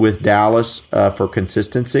underappreciated with Dallas for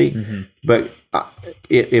consistency. Mm-hmm. But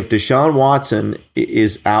if Deshaun Watson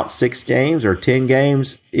is out 6 games or 10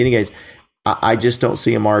 games, any games, I just don't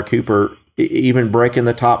see Amari Cooper even breaking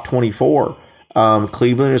the top 24.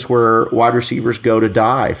 Cleveland is where wide receivers go to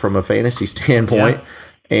die from a fantasy standpoint. Yeah.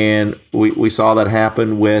 And we saw that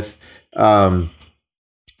happen with Odell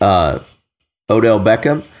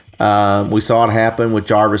Beckham. We saw it happen with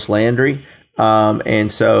Jarvis Landry. And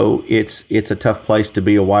so it's a tough place to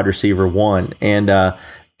be a wide receiver 1.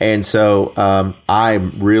 And so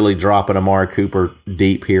I'm really dropping Amari Cooper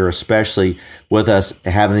deep here, especially with us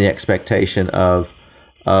having the expectation of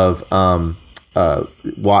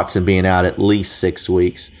Watson being out at least 6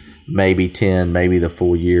 weeks, maybe 10, maybe the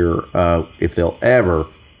full year, if they'll ever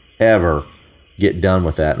get done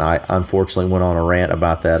with that. And I unfortunately went on a rant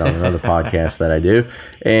about that on another podcast that I do,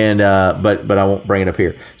 and but I won't bring it up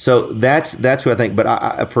here. So that's what I think.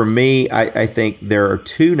 But for me, I think there are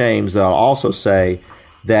 2 names that I'll also say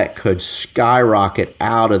that could skyrocket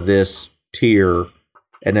out of this tier,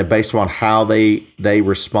 and then based on how they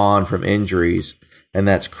respond from injuries, and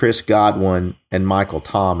that's Chris Godwin and Michael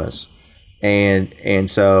Thomas. And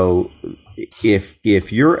so if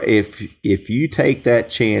you take that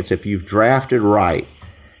chance, if you've drafted right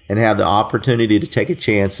and have the opportunity to take a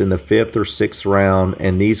chance in the 5th or 6th round,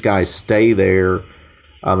 and these guys stay there,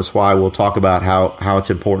 that's why we'll talk about how it's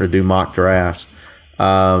important to do mock drafts.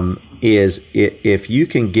 If you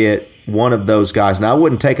can get one of those guys, and I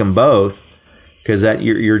wouldn't take them both because that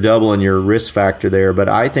you're doubling your risk factor there. But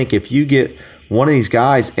I think if you get one of these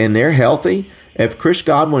guys and they're healthy, if Chris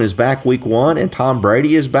Godwin is back week 1 and Tom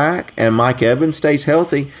Brady is back and Mike Evans stays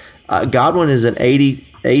healthy, Godwin is an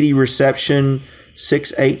 80 reception,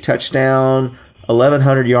 6-8 touchdown,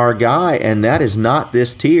 1,100 yard guy, and that is not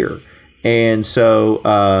this tier. And so,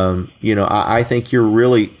 I think you're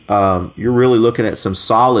really looking at some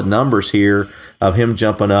solid numbers here of him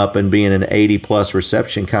jumping up and being an 80 plus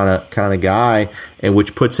reception kind of guy, and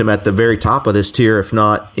which puts him at the very top of this tier, if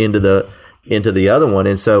not into the other one.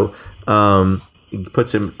 And so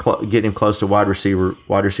puts him getting him close to wide receiver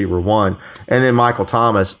 1. And then Michael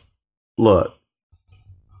Thomas, look,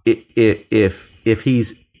 if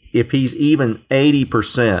he's even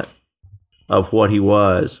 80% of what he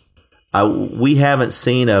was, we haven't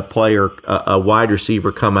seen a wide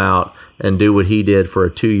receiver come out and do what he did for a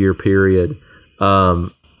 2-year period.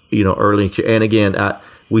 Early. And again,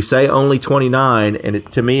 we say only 29,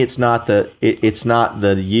 and to me, it's not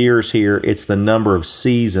the years here; it's the number of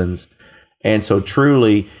seasons. And so,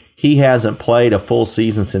 truly, he hasn't played a full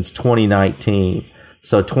season since 2019.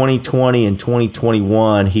 So, 2020 and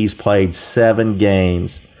 2021, he's played 7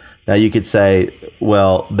 games. Now, you could say,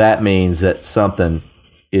 well, that means that something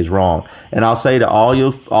is wrong. And I'll say to all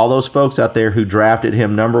those folks out there who drafted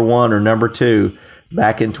him number 1 or number 2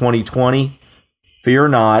 back in 2020, fear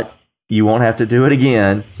not, you won't have to do it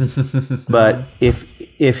again. But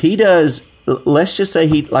if he does, let's just say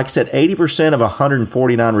he, like I said, 80% of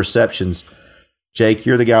 149 receptions. Jake,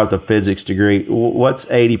 you're the guy with the physics degree. What's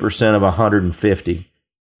 80% of 150?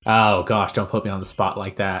 Oh gosh, don't put me on the spot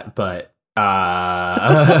like that. But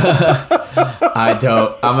I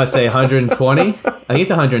don't. I'm gonna say 120. I think it's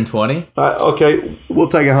 120. Okay, we'll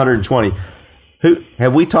take 120. Who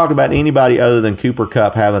have we talked about anybody other than Cooper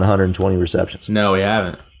Kupp having 120 receptions? No, we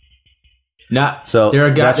haven't. Not so. There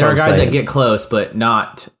are guys that get close, but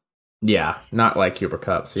not like Cooper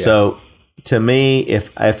Kupp. So, so to me,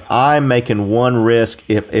 if I'm making one risk,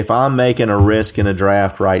 if I'm making a risk in a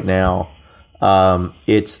draft right now,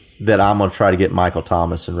 it's that I'm going to try to get Michael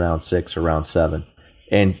Thomas in round 6 or round 7,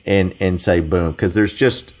 and say boom, because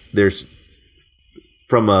there's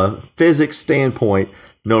from a physics standpoint,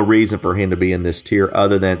 no reason for him to be in this tier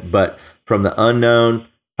but from the unknown,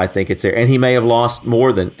 I think it's there. And he may have lost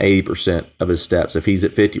more than 80% of his steps. If he's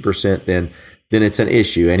at 50%, then it's an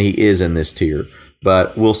issue, and he is in this tier.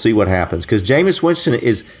 But we'll see what happens, because Jameis Winston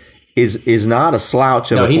is not a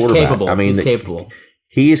slouch of a quarterback. Capable. I mean, he's capable.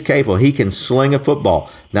 He is capable. He can sling a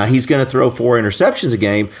football. Now, he's going to throw 4 interceptions a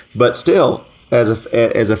game, but still, as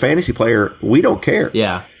a fantasy player, we don't care.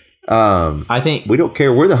 Yeah. I think we don't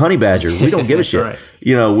care. We're the honey badgers. We don't give a shit. Right.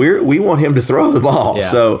 We want him to throw the ball. Yeah.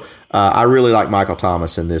 So I really like Michael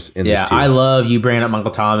Thomas in this. This team. I love you bringing up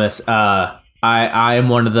Michael Thomas. I am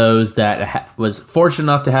one of those that was fortunate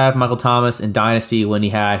enough to have Michael Thomas in Dynasty when he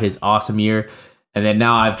had his awesome year, and then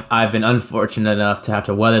now I've been unfortunate enough to have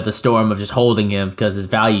to weather the storm of just holding him because his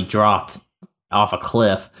value dropped off a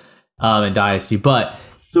cliff in Dynasty. But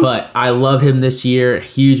I love him this year.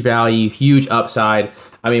 Huge value, huge upside.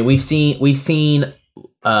 I mean, we've seen,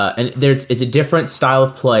 and it's a different style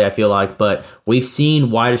of play, I feel like, but we've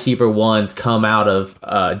seen wide receiver 1s come out of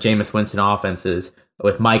Jameis Winston offenses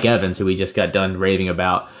with Mike Evans, who we just got done raving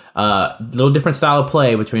about. Little different style of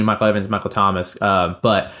play between Michael Evans and Michael Thomas,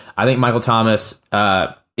 but I think Michael Thomas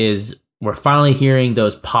we're finally hearing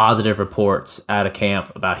those positive reports out of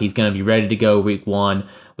camp about he's going to be ready to go week 1.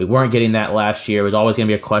 We weren't getting that last year. It was always going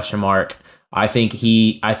to be a question mark. I think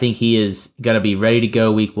he is going to be ready to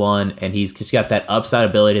go week 1, and he's just got that upside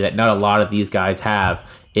ability that not a lot of these guys have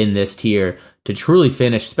in this tier to truly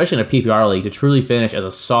finish, especially in a PPR league, to truly finish as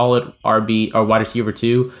a solid RB or wide receiver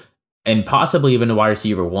 2, and possibly even a wide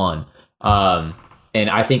receiver 1. And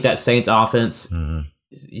I think that Saints offense,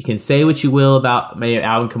 you can say what you will about maybe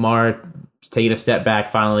Alvin Kamara taking a step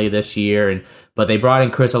back finally this year, but they brought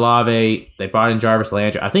in Chris Olave, they brought in Jarvis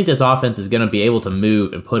Landry. I think this offense is going to be able to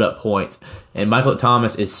move and put up points. And Michael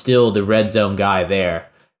Thomas is still the red zone guy there.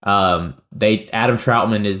 Adam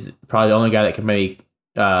Troutman is probably the only guy that can maybe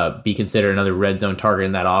be considered another red zone target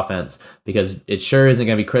in that offense, because it sure isn't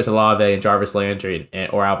going to be Chris Olave and Jarvis Landry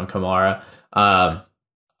or Alvin Kamara.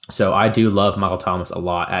 So I do love Michael Thomas a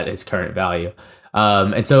lot at his current value.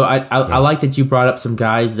 And so I like that you brought up some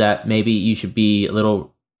guys that maybe you should be a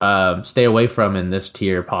little stay away from in this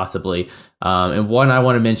tier possibly. And one I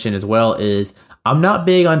want to mention as well is I'm not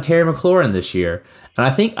big on Terry McLaurin this year. And I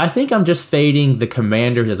think I'm just fading the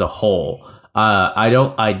Commanders as a whole. I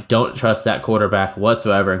don't trust that quarterback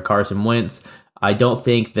whatsoever in Carson Wentz. I don't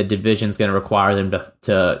think the division's going to require them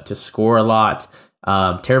to score a lot.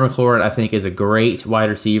 Terry McLaurin, I think, is a great wide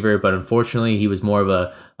receiver, but unfortunately, he was more of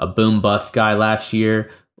a boom bust guy last year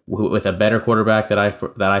with a better quarterback that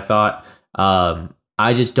I thought.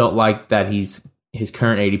 I just don't like that his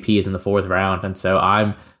current ADP is in the 4th round, and so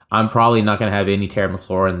I'm probably not going to have any Terry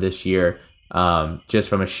McLaurin this year, just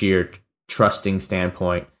from a sheer trusting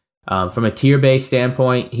standpoint. From a tier-based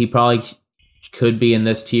standpoint, he probably could be in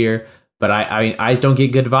this tier, but I just don't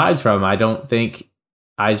get good vibes from him. I don't think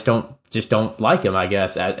I just don't like him, I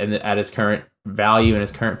guess, at his current value and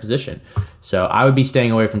his current position. So I would be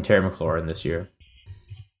staying away from Terry McLaurin this year.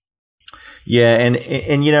 Yeah, and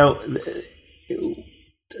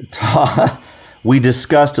we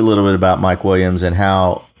discussed a little bit about Mike Williams and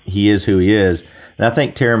how he is who he is. And I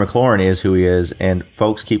think Terry McLaurin is who he is. And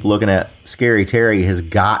folks keep looking at Scary Terry has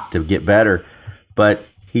got to get better. But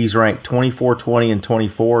he's ranked 24, 20, and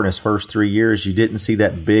 24 in his first 3 years. You didn't see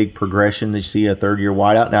that big progression that you see in a third-year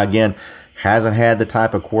wideout. Now, again, hasn't had the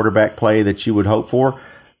type of quarterback play that you would hope for.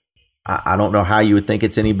 I don't know how you would think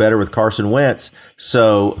it's any better with Carson Wentz.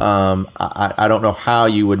 So I don't know how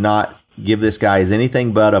you would not give this guy as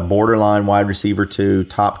anything but a borderline wide receiver 2,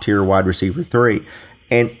 top tier wide receiver 3.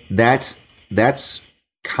 And that's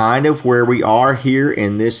kind of where we are here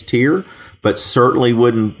in this tier, but certainly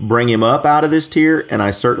wouldn't bring him up out of this tier. And I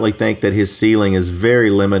certainly think that his ceiling is very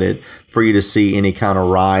limited for you to see any kind of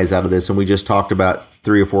rise out of this. And we just talked about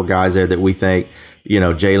 3 or 4 guys there that we think,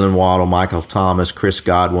 Jalen Waddle, Michael Thomas, Chris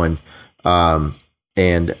Godwin, that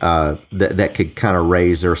could kind of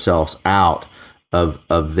raise themselves out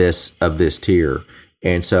of this tier.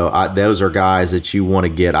 And so those are guys that you want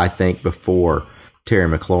to get, I think, before Terry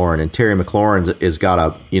McLaurin. And Terry McLaurin has got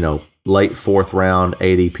a late 4th round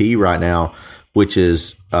ADP right now, which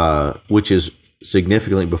is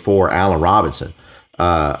significantly before Allen Robinson.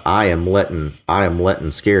 I am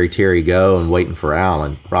letting Scary Terry go and waiting for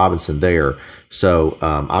Allen Robinson there. So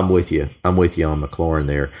I'm with you. I'm with you on McLaurin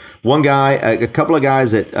there. One guy, a couple of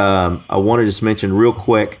guys that I want to just mention real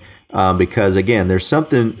quick because again, there's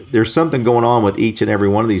something going on with each and every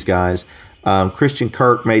one of these guys. Christian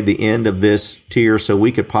Kirk made the end of this tier, so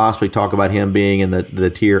we could possibly talk about him being in the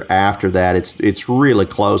tier after that. It's really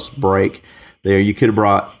close break there. You could have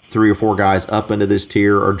brought 3 or 4 guys up into this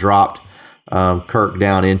tier or dropped Kirk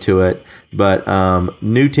down into it. But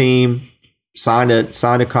new team, signed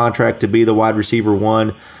a contract to be the wide receiver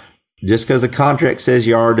 1. Just because the contract says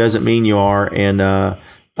you are doesn't mean you are, and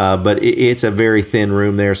but it's a very thin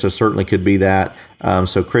room there, so certainly could be that.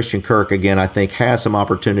 So Christian Kirk again, I think, has some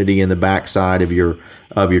opportunity in the backside of your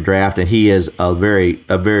draft, and he is a very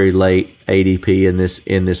late ADP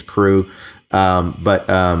in this crew.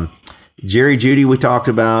 But Jerry Jeudy we talked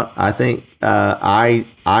about. I think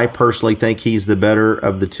I personally think he's the better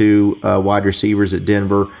of the 2 wide receivers at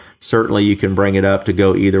Denver. Certainly you can bring it up to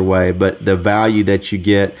go either way, but the value that you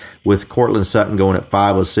get with Cortland Sutton going at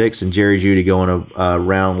 506 and Jerry Jeudy going a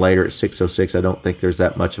round later at 606, I don't think there's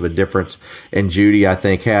that much of a difference. And Jeudy, I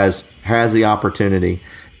think, has the opportunity.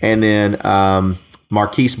 And then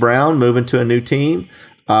Marquise Brown moving to a new team.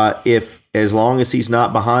 As long as he's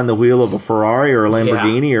not behind the wheel of a Ferrari or a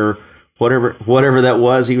Lamborghini or whatever that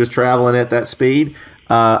was he was traveling at that speed,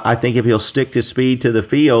 I think if he'll stick to speed to the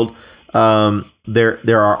field,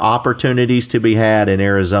 there are opportunities to be had in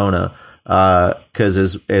Arizona because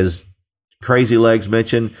as Crazy Legs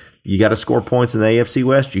mentioned, you got to score points in the AFC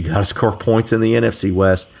West, you got to score points in the NFC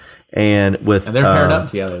West, and they're paired up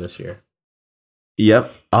together this year.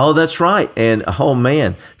 Yep. Oh, that's right. And oh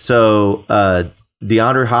man, so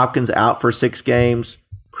DeAndre Hopkins out for 6 games,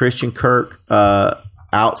 Christian Kirk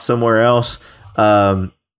out somewhere else.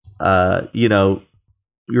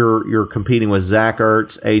 You're competing with Zach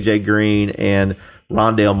Ertz, AJ Green, and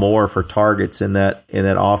Rondale Moore for targets in that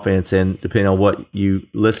offense, and depending on what you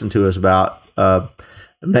listen to us about,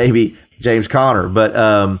 maybe James Conner,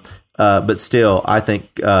 but still, I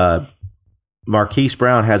think Marquise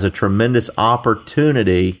Brown has a tremendous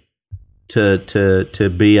opportunity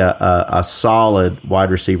to be a solid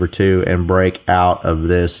wide receiver 2 and break out of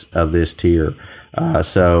this tier.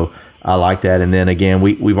 So I like that. And then again,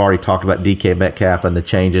 we've already talked about DK Metcalf and the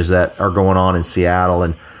changes that are going on in Seattle.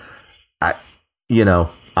 And I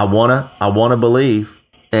want to believe.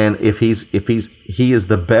 And if he is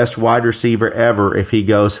the best wide receiver ever, if he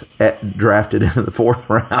goes drafted in the 4th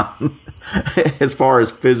round, as far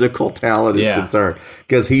as physical talent is concerned,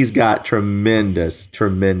 because he's got tremendous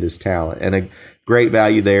talent and a great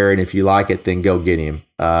value there. And if you like it, then go get him.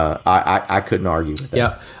 I couldn't argue with that.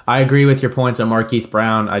 Yeah, I agree with your points on Marquise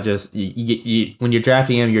Brown. I just when you're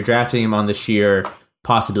drafting him on the sheer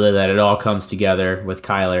possibility that it all comes together with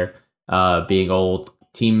Kyler being old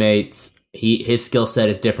teammates. His skill set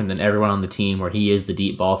is different than everyone on the team, where he is the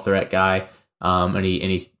deep ball threat guy, and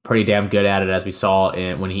he's pretty damn good at it, as we saw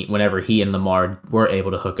whenever he and Lamar were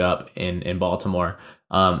able to hook up in Baltimore.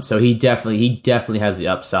 So he definitely has the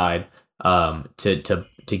upside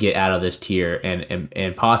to get out of this tier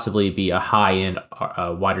and possibly be a high end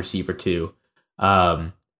wide receiver too.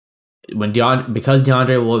 Because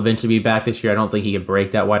DeAndre will eventually be back this year, I don't think he could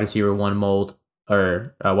break that wide receiver 1 mold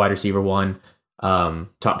or wide receiver 1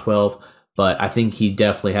 top 12. but I think he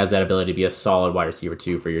definitely has that ability to be a solid wide receiver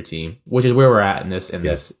 2 for your team, which is where we're at in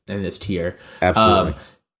this tier. Absolutely.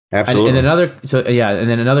 Absolutely. And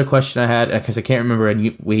then another question I had, because I can't remember,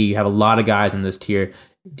 and we have a lot of guys in this tier.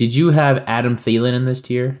 Did you have Adam Thielen in this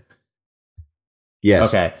tier?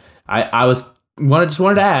 Yes. Okay. I just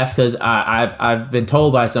wanted to ask, because I've been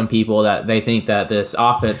told by some people that they think that this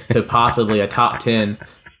offense could possibly a top 10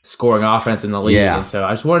 scoring offense in the league. Yeah. And so I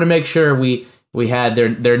just wanted to make sure we had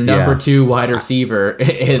their number 2 wide receiver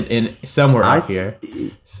in somewhere up here.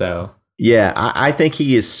 So yeah, I think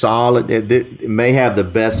he is solid. It may have the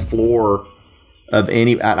best floor of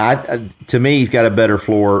any. To me, he's got a better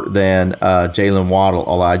floor than Jalen Waddle.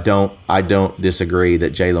 Although I don't disagree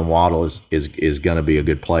that Jalen Waddle is going to be a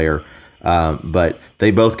good player. But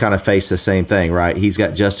they both kind of face the same thing, right? He's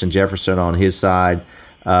got Justin Jefferson on his side,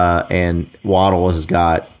 and Waddle has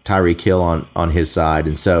got Tyreek Hill on his side,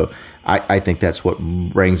 and so I think that's what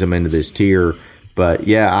brings him into this tier. But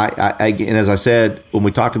yeah, and as I said when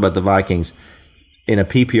we talked about the Vikings in a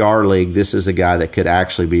PPR league, this is a guy that could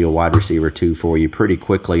actually be a wide receiver 2 for you pretty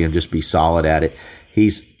quickly and just be solid at it.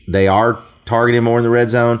 They are targeting more in the red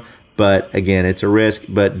zone, but again, it's a risk.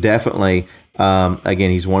 But definitely,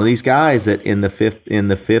 again, he's one of these guys that in the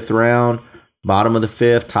fifth round, bottom of the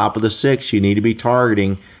 5th, top of the 6th, you need to be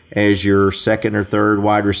targeting as your second or third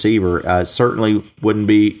wide receiver. Certainly wouldn't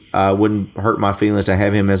hurt my feelings to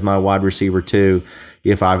have him as my wide receiver 2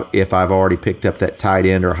 if I've already picked up that tight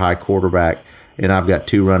end or high quarterback, and I've got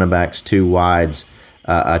 2 running backs, 2 wides,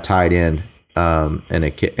 a tight end, and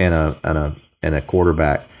a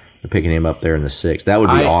quarterback. Picking him up there in the 6th, that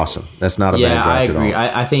would be awesome. That's not a bad draft I agree.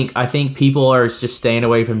 at all. I think people are just staying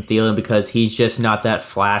away from Thielen because he's just not that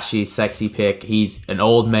flashy, sexy pick. He's an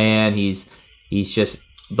old man. He's just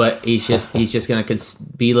going to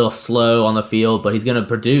be a little slow on the field, but he's going to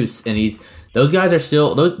produce. And those guys are still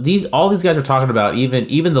all these guys are talking about.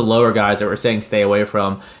 Even the lower guys that we're saying stay away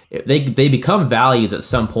from, they become values at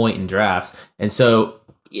some point in drafts. And so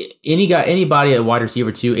anybody at wide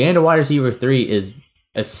receiver 2 and a wide receiver 3 is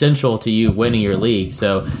essential to you winning your league.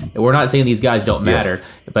 So we're not saying these guys don't matter,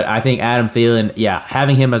 but I think Adam Thielen,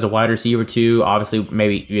 having him as a wide receiver 2, obviously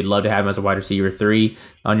maybe you'd love to have him as a wide receiver 3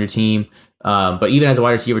 on your team. But even as a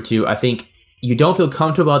wide receiver 2, I think you don't feel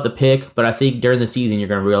comfortable about the pick, but I think during the season you're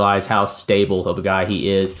going to realize how stable of a guy he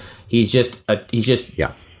is. He's just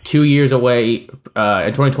 2 years away. In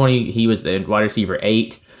 2020, he was the wide receiver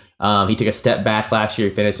 8. He took a step back last year.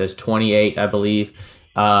 He finished as 28, I believe.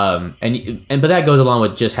 But that goes along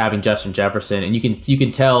with just having Justin Jefferson, and you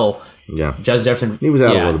can tell Justin Jefferson, he was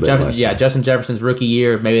out a little bit last year. Justin Jefferson's rookie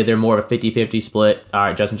year, maybe they're more of a 50-50 split. All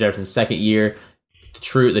right, Justin Jefferson's second year,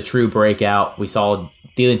 the true breakout, we saw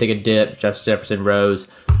Thielen take a dip, Justin Jefferson rose.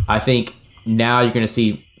 I think now you're going to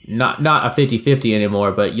see not a 50-50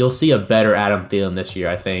 anymore, but you'll see a better Adam Thielen this year,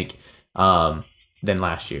 I think, than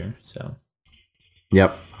last year. So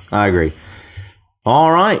yep, I agree.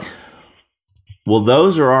 All right. Well,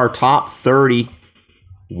 those are our top 30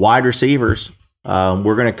 wide receivers.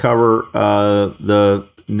 We're going to cover the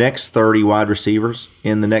next 30 wide receivers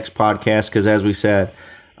in the next podcast because, as we said,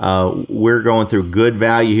 we're going through good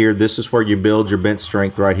value here. This is where you build your bench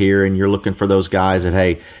strength right here, and you're looking for those guys that,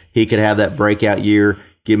 hey, he could have that breakout year,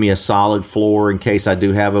 give me a solid floor in case I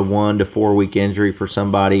do have a 1 to 4 week injury for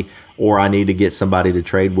somebody, or I need to get somebody to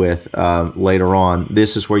trade with later on.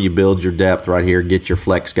 This is where you build your depth right here, get your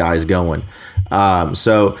flex guys going.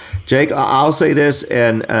 So, Jake, I'll say this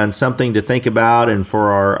and something to think about and for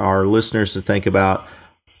our listeners to think about.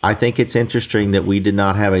 I think it's interesting that we did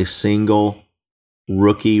not have a single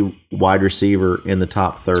rookie wide receiver in the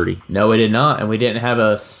top 30. No, we did not. And we didn't have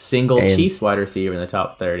a single Chiefs wide receiver in the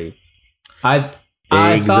top 30. I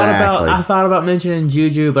thought about mentioning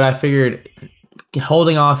Juju, but I figured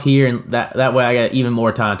holding off here, and that way I got even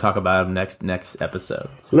more time to talk about him next episode.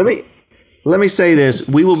 So. Let me say this.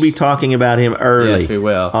 We will be talking about him early yes, we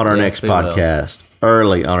will. On our next podcast.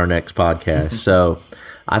 Early on our next podcast. So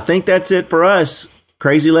I think that's it for us.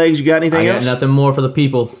 Crazy Legs, you got anything else? I got nothing more for the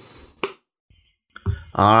people.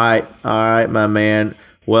 All right, my man.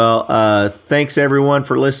 Well, thanks everyone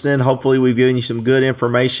for listening. Hopefully we've given you some good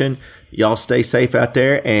information. Y'all stay safe out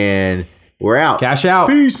there, and we're out. Cash out.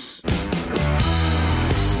 Peace.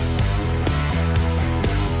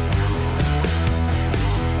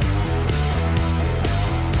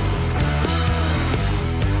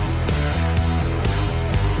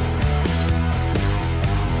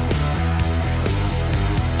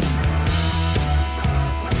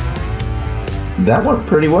 That went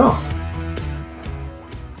pretty well.